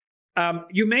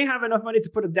 You may have enough money to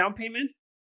put a down payment.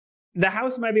 The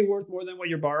house might be worth more than what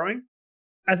you're borrowing.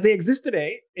 As they exist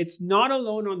today, it's not a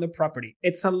loan on the property.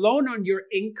 It's a loan on your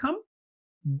income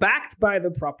backed by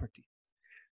the property.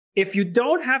 If you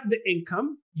don't have the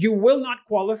income, you will not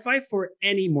qualify for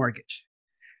any mortgage.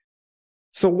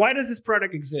 So why does this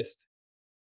product exist?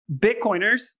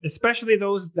 Bitcoiners, especially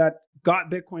those that got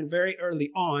Bitcoin very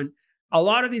early on, a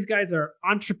lot of these guys are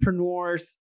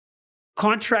entrepreneurs,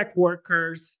 contract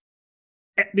workers,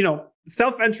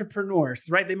 self-entrepreneurs,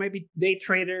 right? They might be day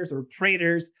traders or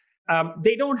traders.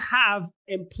 They don't have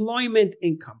employment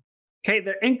income. Okay,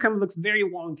 their income looks very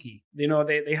wonky.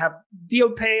 They have deal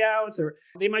payouts, or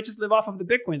they might just live off of the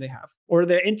Bitcoin they have, or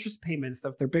the interest payments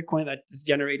of their Bitcoin that is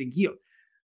generating yield.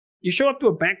 You show up to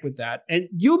a bank with that, and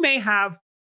you may have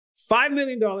 $5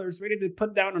 million ready to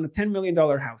put down on a $10 million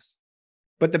house.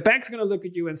 But the bank's going to look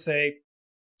at you and say,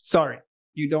 sorry,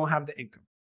 you don't have the income.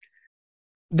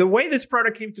 The way this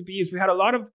product came to be is we had a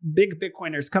lot of big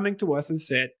Bitcoiners coming to us and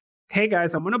said, hey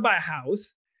guys, I'm going to buy a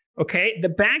house. Okay, the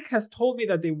bank has told me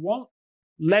that they won't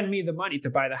lend me the money to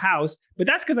buy the house, but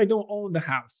that's because I don't own the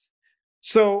house.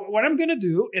 So what I'm going to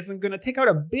do is I'm going to take out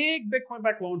a big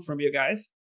Bitcoin-backed loan from you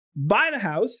guys, buy the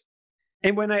house,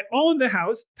 and when I own the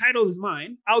house, title is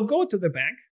mine, I'll go to the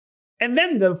bank, and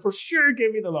then they'll for sure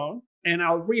give me the loan, and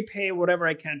I'll repay whatever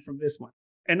I can from this one.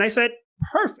 And I said,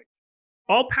 perfect.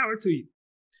 All power to you.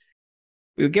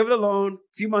 We'll give the loan.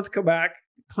 A few months go back.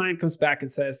 The client comes back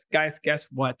and says, guys, guess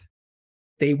what?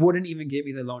 They wouldn't even give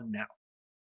me the loan now,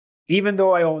 even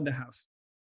though I own the house.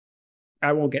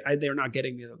 They're not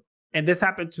getting me the loan. And this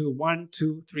happened to 1,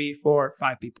 2, 3, 4,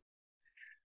 5 people.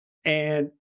 And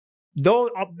though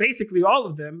basically all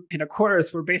of them in a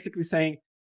chorus were basically saying,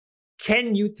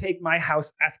 can you take my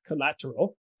house as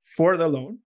collateral for the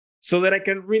loan so that I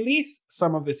can release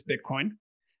some of this Bitcoin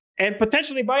and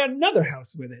potentially buy another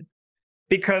house with it?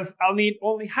 Because I'll need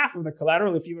only half of the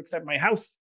collateral if you accept my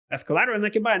house as collateral, and I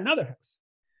can buy another house.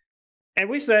 And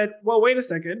we said, well, wait a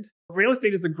second. Real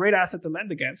estate is a great asset to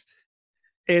lend against.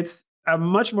 It's a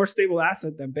much more stable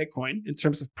asset than Bitcoin in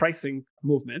terms of pricing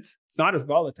movements. It's not as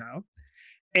volatile.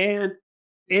 And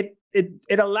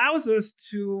it allows us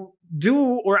to do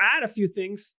or add a few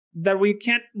things that we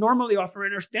can't normally offer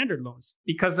in our standard loans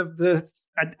because of the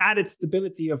added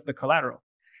stability of the collateral.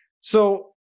 So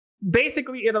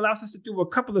basically, it allows us to do a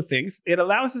couple of things. It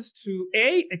allows us to,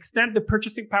 extend the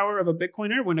purchasing power of a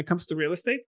Bitcoiner when it comes to real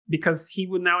estate, because he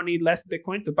would now need less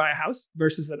Bitcoin to buy a house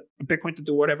versus a Bitcoin to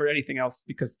do anything else,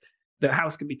 because the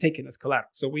house can be taken as collateral.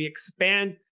 So we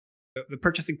expand the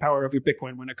purchasing power of your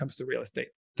Bitcoin when it comes to real estate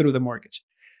through the mortgage.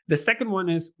 The second one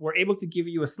is we're able to give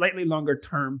you a slightly longer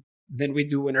term than we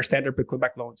do in our standard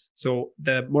Bitcoin-backed loans. So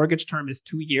the mortgage term is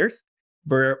 2 years,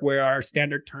 where our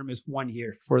standard term is 1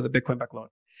 year for the Bitcoin-backed loan.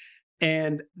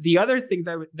 And the other thing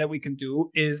that we can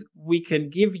do is we can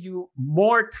give you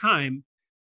more time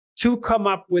to come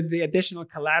up with the additional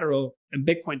collateral in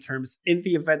Bitcoin terms in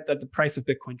the event that the price of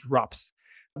Bitcoin drops,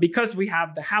 because we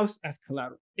have the house as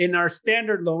collateral. In our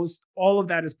standard loans, all of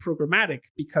that is programmatic,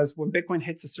 because when Bitcoin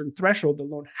hits a certain threshold, the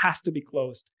loan has to be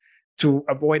closed to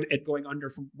avoid it going under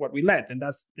from what we lent. And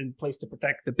that's in place to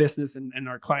protect the business and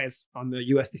our clients on the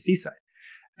USDC side.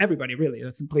 Everybody, really,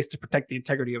 that's in place to protect the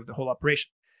integrity of the whole operation.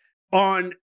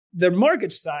 On the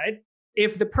mortgage side,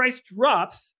 if the price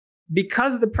drops,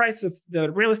 because the price of the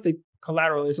real estate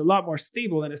collateral is a lot more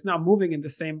stable and it's not moving in the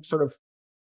same sort of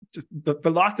the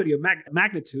velocity of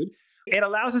magnitude, it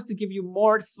allows us to give you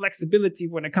more flexibility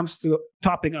when it comes to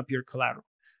topping up your collateral.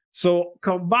 So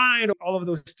combined, all of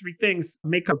those three things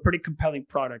make a pretty compelling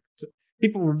product.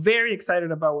 People were very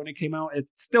excited about when it came out. It's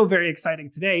still very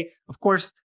exciting today. Of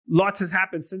course, lots has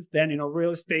happened since then.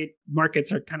 Real estate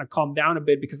markets are kind of calmed down a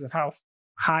bit because of how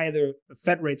high the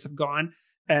Fed rates have gone.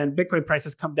 And Bitcoin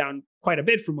prices come down quite a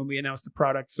bit from when we announced the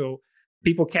product. So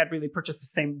people can't really purchase the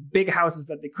same big houses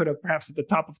that they could have perhaps at the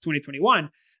top of 2021.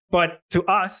 But to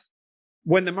us,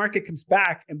 when the market comes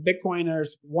back and Bitcoiners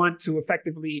want to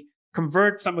effectively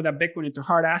convert some of that Bitcoin into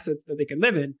hard assets that they can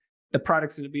live in, the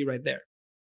product's going to be right there.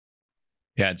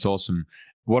 Yeah, it's awesome.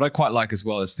 What I quite like as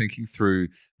well is thinking through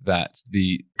that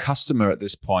the customer at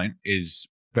this point is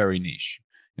very niche.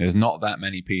 There's not that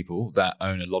many people that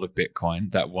own a lot of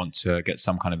Bitcoin that want to get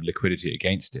some kind of liquidity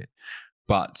against it.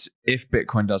 But if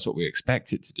Bitcoin does what we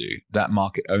expect it to do, that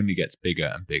market only gets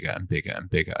bigger and bigger and bigger and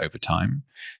bigger over time.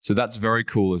 So that's very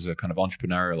cool as a kind of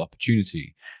entrepreneurial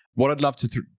opportunity. What I'd love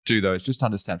to do, though, is just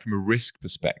understand from a risk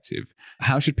perspective,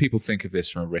 how should people think of this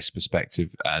from a risk perspective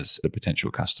as a potential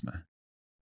customer?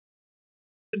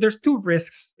 There's two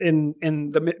risks in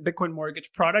the Bitcoin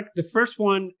mortgage product. The first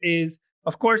one is,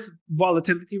 of course,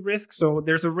 volatility risk. So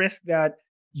there's a risk that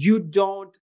you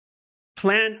don't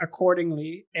plan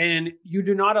accordingly and you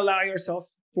do not allow yourself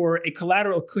for a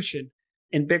collateral cushion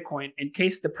in Bitcoin in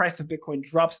case the price of Bitcoin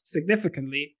drops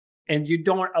significantly, and you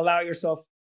don't allow yourself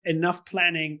enough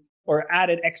planning or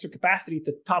added extra capacity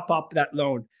to top up that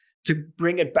loan to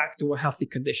bring it back to a healthy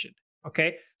condition.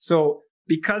 Okay. So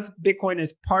because Bitcoin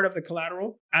is part of the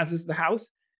collateral, as is the house,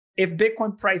 if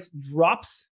Bitcoin price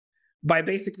drops by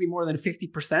basically more than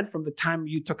 50% from the time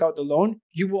you took out the loan,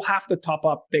 you will have to top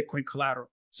up Bitcoin collateral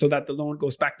so that the loan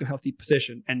goes back to healthy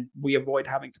position and we avoid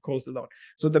having to close the loan.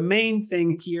 So the main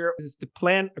thing here is to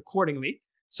plan accordingly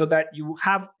so that you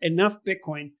have enough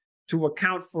Bitcoin to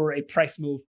account for a price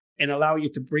move and allow you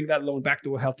to bring that loan back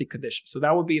to a healthy condition. So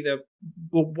that would be the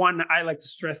one I like to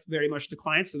stress very much to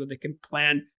clients so that they can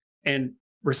plan and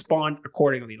respond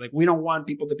accordingly. Like, we don't want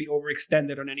people to be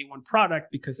overextended on any one product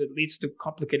because it leads to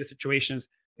complicated situations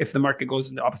if the market goes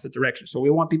in the opposite direction. So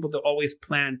we want people to always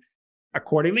plan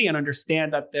accordingly and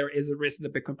understand that there is a risk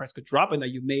that Bitcoin price could drop and that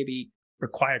you may be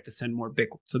required to send more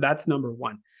Bitcoin. So that's number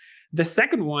one. The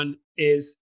second one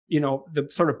is, the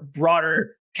sort of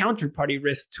broader counterparty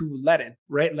risk to Ledn,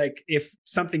 right? Like, if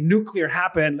something nuclear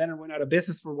happened, Ledn went out of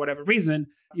business for whatever reason,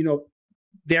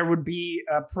 there would be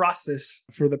a process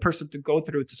for the person to go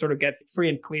through to sort of get free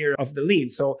and clear of the lien.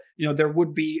 So, there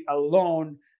would be a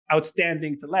loan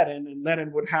outstanding to Ledn, and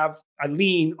Ledn would have a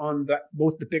lien on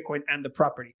both the Bitcoin and the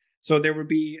property. So there would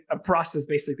be a process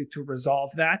basically to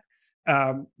resolve that.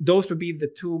 Those would be the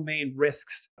two main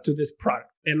risks to this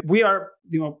product. And we are,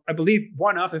 I believe,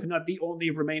 one of, if not the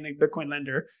only remaining Bitcoin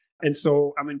lender. And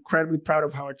so I'm incredibly proud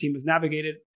of how our team has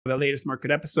navigated the latest market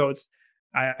episodes.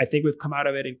 I think we've come out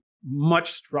of it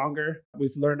much stronger.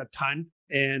 We've learned a ton,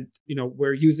 and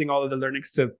we're using all of the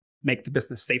learnings to make the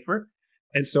business safer.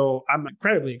 And so I'm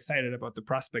incredibly excited about the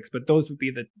prospects, but those would be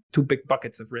the two big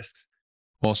buckets of risks.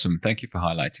 Awesome. Thank you for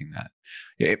highlighting that.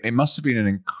 It must have been an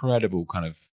incredible kind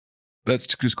of, let's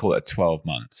just call it 12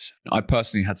 months. I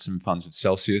personally had some funds with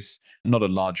Celsius, not a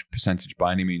large percentage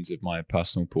by any means of my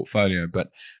personal portfolio, but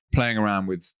playing around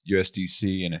with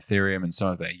USDC and Ethereum and some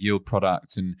of their yield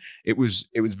products. And it was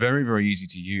very, very easy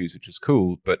to use, which was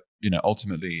cool. But,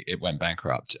 ultimately it went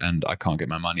bankrupt and I can't get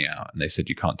my money out. And they said,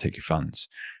 you can't take your funds.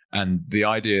 And the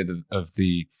idea of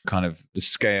the kind of the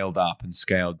scaled up and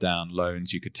scaled down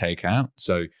loans you could take out,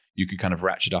 so you could kind of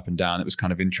ratchet up and down. It was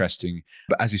kind of interesting.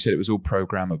 But as you said, it was all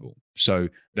programmable. So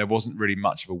there wasn't really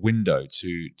much of a window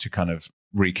to kind of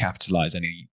recapitalize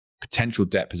any potential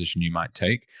debt position you might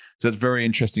take. So it's a very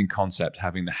interesting concept,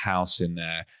 having the house in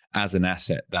there as an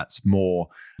asset that's more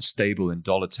stable in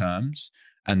dollar terms.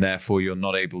 And therefore you're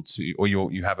not able to, or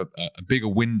you have a bigger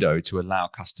window to allow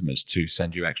customers to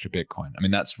send you extra Bitcoin. I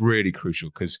mean, that's really crucial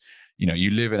because,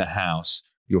 you live in a house,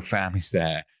 your family's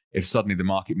there. If suddenly the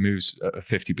market moves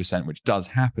 50%, which does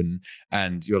happen,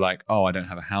 and you're like, oh, I don't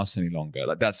have a house any longer,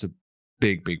 like that's a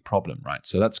big, big problem, right?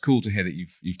 So that's cool to hear that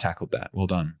you've tackled that. Well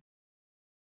done.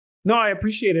 No, I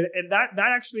appreciate it. And that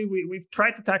actually, we've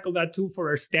tried to tackle that too for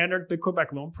our standard Bitcoin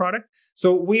backed loan product.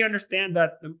 So we understand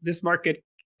that this market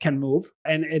can move,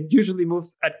 and it usually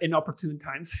moves at inopportune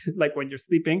times, like when you're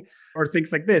sleeping or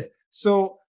things like this.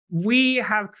 So we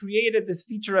have created this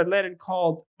feature at Ledn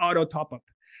called Auto Top Up.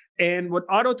 And what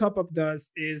Auto Top Up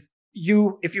does is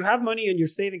if you have money in your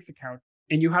savings account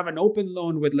and you have an open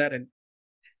loan with Ledn,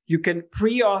 you can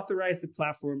pre-authorize the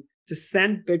platform to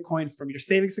send Bitcoin from your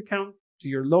savings account to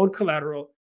your loan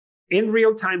collateral in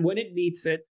real time when it needs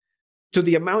it, to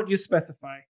the amount you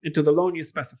specify and to the loan you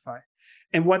specify.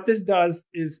 And what this does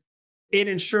is it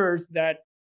ensures that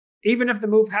even if the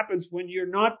move happens when you're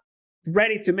not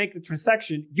ready to make the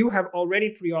transaction, you have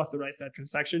already pre-authorized that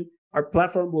transaction. Our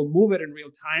platform will move it in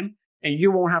real time, and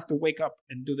you won't have to wake up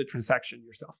and do the transaction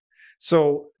yourself.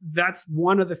 So that's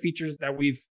one of the features that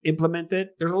we've implemented.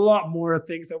 There's a lot more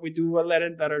things that we do at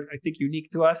Ledn that are, I think, unique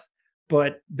to us,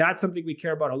 but that's something we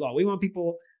care about a lot. We want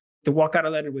people to walk out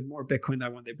of Ledn with more Bitcoin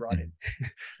than when they brought in.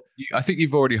 I think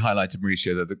you've already highlighted,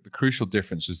 Mauricio, that the crucial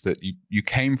difference is that you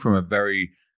came from a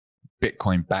very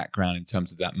Bitcoin background in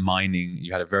terms of that mining.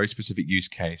 You had a very specific use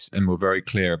case and were very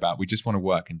clear about, we just want to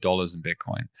work in dollars and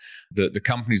Bitcoin. The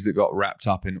companies that got wrapped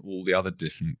up in all the other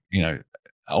different,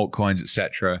 altcoins,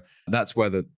 etc., that's where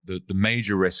the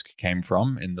major risk came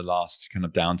from in the last kind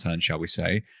of downturn, shall we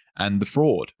say, and the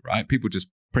fraud, right? People just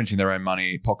printing their own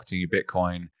money, pocketing your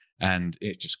Bitcoin. And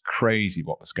it's just crazy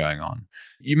what was going on.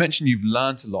 You mentioned you've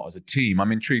learned a lot as a team.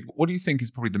 I'm intrigued. What do you think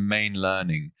is probably the main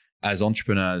learning as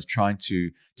entrepreneurs trying to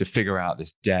figure out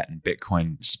this debt and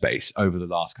Bitcoin space over the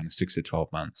last kind of 6 to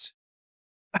 12 months?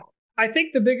 I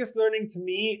think the biggest learning to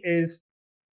me is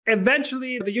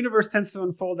eventually the universe tends to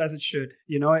unfold as it should,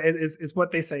 is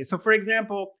what they say. So for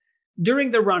example,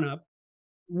 during the run-up,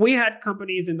 we had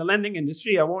companies in the lending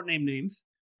industry, I won't name names,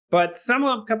 but some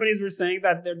of the companies were saying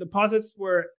that their deposits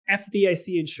were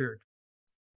FDIC insured.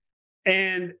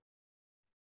 And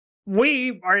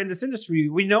we are in this industry,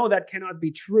 we know that cannot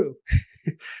be true.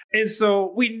 And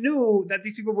so we knew that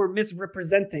these people were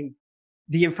misrepresenting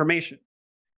the information.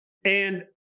 And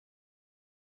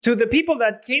to the people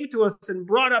that came to us and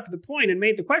brought up the point and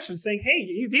made the question saying,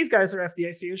 hey, these guys are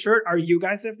FDIC insured. Are you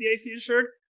guys FDIC insured?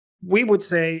 We would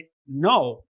say,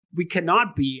 no, we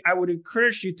cannot be. I would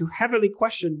encourage you to heavily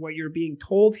question what you're being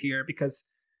told here, because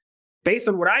based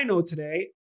on what I know today,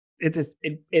 it is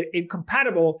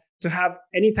incompatible to have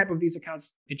any type of these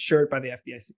accounts insured by the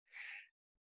FDIC.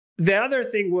 The other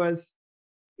thing was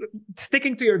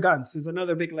sticking to your guns is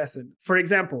another big lesson. For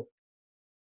example,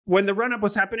 when the run-up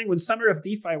was happening, when summer of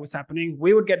DeFi was happening,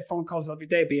 we would get phone calls every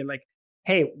day being like,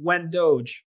 hey, when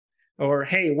Doge? Or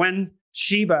hey, when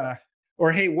Shiba?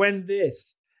 Or hey, when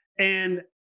this? And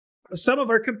some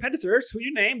of our competitors, who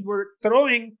you named, were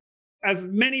throwing as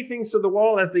many things to the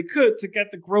wall as they could to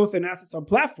get the growth in assets on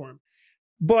platform.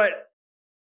 But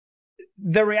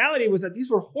the reality was that these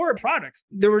were horrible products.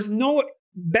 There was no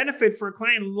benefit for a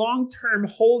client long-term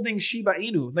holding Shiba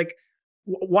Inu. Like,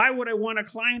 why would I want a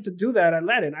client to do that at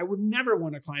Ledn? I would never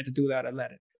want a client to do that at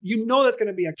Ledn. You know that's going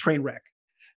to be a train wreck.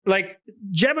 Like,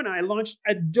 Gemini launched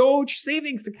a Doge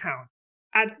savings account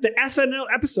at the SNL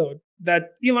episode that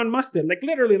Elon Musk did, like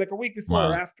literally like a week before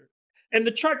or after. And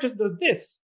the chart just does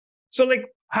this. So like,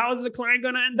 how is the client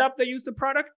going to end up that used the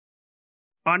product?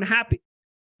 Unhappy.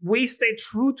 We stay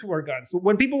true to our guns.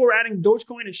 When people were adding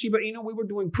Dogecoin and Shiba Inu, we were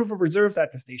doing proof of reserves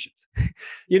attestations,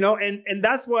 and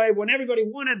that's why when everybody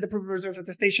wanted the proof of reserves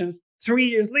attestations 3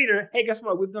 years later, hey, guess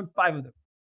what? We've done 5 of them.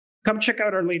 Come check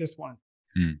out our latest one.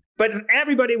 But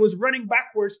everybody was running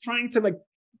backwards, trying to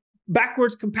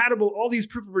backwards compatible all these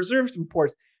proof of reserves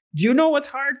reports. Do you know what's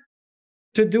hard?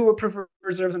 To do a proof of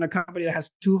reserves in a company that has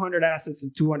 200 assets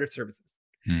and 200 services.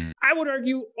 I would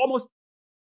argue almost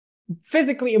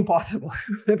physically impossible.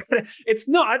 It's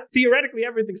not. Theoretically,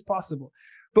 everything's possible.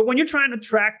 But when you're trying to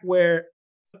track where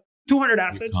 200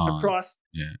 assets across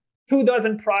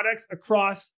 24 products,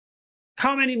 across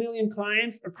how many million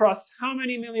clients, across how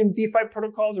many million DeFi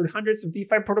protocols or hundreds of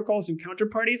DeFi protocols and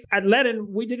counterparties, at Ledn,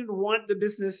 we didn't want the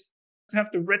business to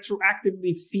have to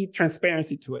retroactively feed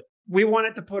transparency to it. We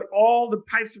wanted to put all the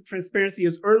pipes of transparency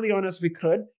as early on as we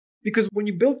could, because when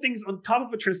you build things on top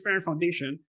of a transparent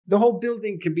foundation, the whole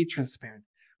building can be transparent.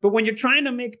 But when you're trying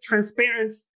to make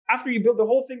transparent, after you build the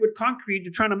whole thing with concrete,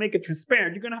 you're trying to make it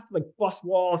transparent, you're going to have to bust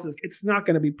walls. It's not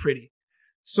going to be pretty.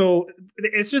 So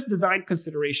it's just design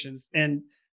considerations. And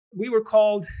we were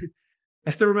called,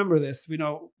 I still remember this,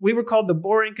 we were called the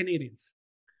boring Canadians,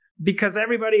 because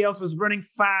everybody else was running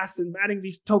fast and adding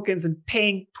these tokens and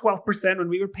paying 12% when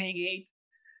we were paying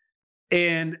 8%.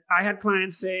 And I had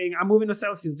clients saying, I'm moving to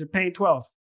Celsius, they're paying 12%.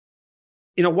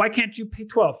 Why can't you pay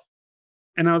 12%?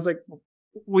 And I was like,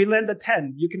 we lend a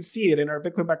 10%. You can see it in our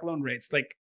Bitcoin-backed loan rates.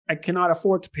 Like, I cannot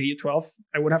afford to pay you 12%.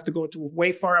 I would have to go to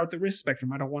way far out the risk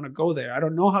spectrum. I don't want to go there. I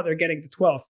don't know how they're getting to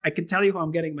 12%. I can tell you how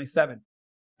I'm getting my 7%.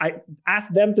 I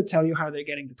asked them to tell you how they're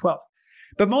getting to 12%.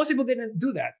 But most people didn't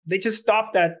do that. They just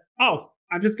stopped at,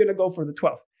 I'm just going to go for the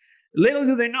 12%. Little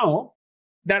do they know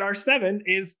that our 7%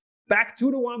 is back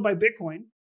 2-to-1 by Bitcoin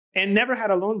and never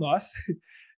had a loan loss.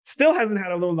 Still hasn't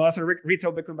had a loan loss or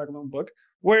retail Bitcoin-backed loan book.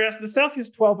 Whereas the Celsius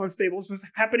 12 on stables was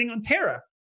happening on Terra,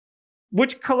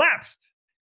 which collapsed.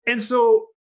 And so,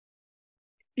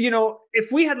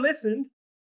 if we had listened,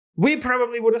 we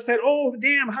probably would have said, oh,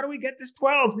 damn, how do we get this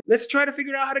 12? Let's try to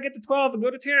figure out how to get the 12 and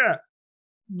go to Terra.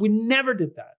 We never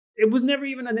did that. It was never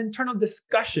even an internal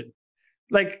discussion.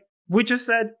 We just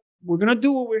said, we're going to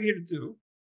do what we're here to do.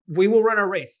 We will run a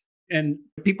race. And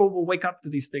people will wake up to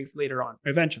these things later on,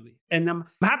 eventually. And I'm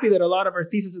happy that a lot of our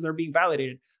theses are being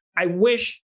validated. I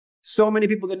wish so many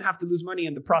people didn't have to lose money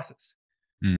in the process.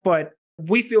 But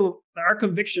we feel that our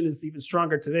conviction is even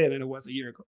stronger today than it was a year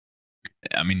ago.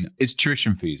 I mean, it's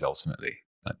tuition fees, ultimately.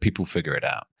 People figure it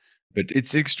out. But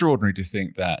it's extraordinary to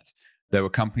think that there were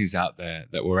companies out there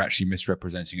that were actually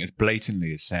misrepresenting as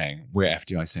blatantly as saying, we're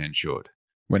FDIC insured,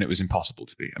 when it was impossible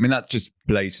to be. I mean, that's just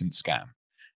blatant scam.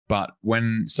 But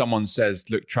when someone says,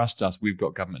 look, trust us, we've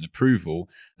got government approval,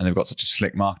 and they've got such a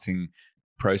slick marketing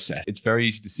process, it's very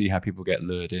easy to see how people get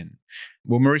lured in.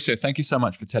 Well, Mauricio, thank you so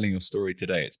much for telling your story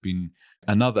today. It's been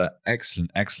another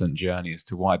excellent journey as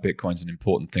to why Bitcoin's an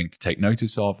important thing to take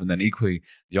notice of. And then equally,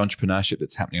 the entrepreneurship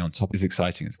that's happening on top is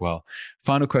exciting as well.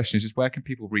 Final question is just, where can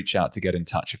people reach out to get in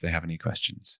touch if they have any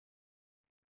questions?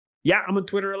 Yeah, I'm on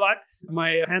Twitter a lot.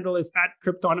 My handle is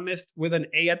 @Cryptonomist with an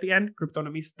A at the end,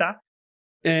 Cryptonomista.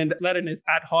 And Ledn is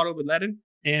at Hodl with Ledn.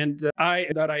 And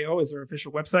I.io is our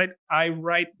official website. I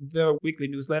write the weekly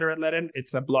newsletter at Ledn.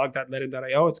 It's a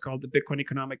blog.ledn.io. It's called the Bitcoin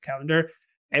Economic Calendar.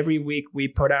 Every week we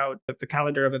put out the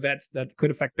calendar of events that could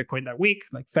affect Bitcoin that week,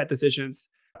 like Fed decisions,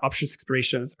 options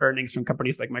expirations, earnings from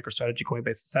companies like MicroStrategy, Coinbase,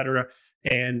 etc.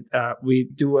 And we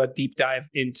do a deep dive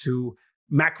into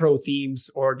macro themes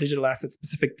or digital asset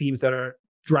specific themes that are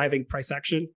driving price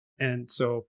action. And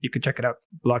so you can check it out,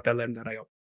 blog.ledn.io.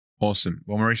 Awesome.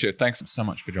 Well, Mauricio, thanks so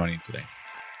much for joining today.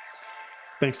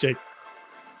 Thanks, Jake.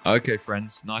 Okay,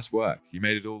 friends, nice work. You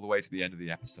made it all the way to the end of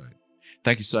the episode.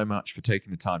 Thank you so much for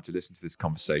taking the time to listen to this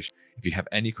conversation. If you have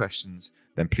any questions,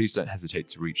 then please don't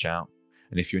hesitate to reach out.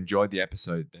 And if you enjoyed the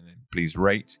episode, then please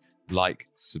rate, like,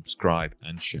 subscribe,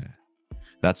 and share.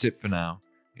 That's it for now.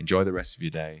 Enjoy the rest of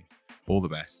your day. All the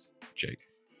best, Jake.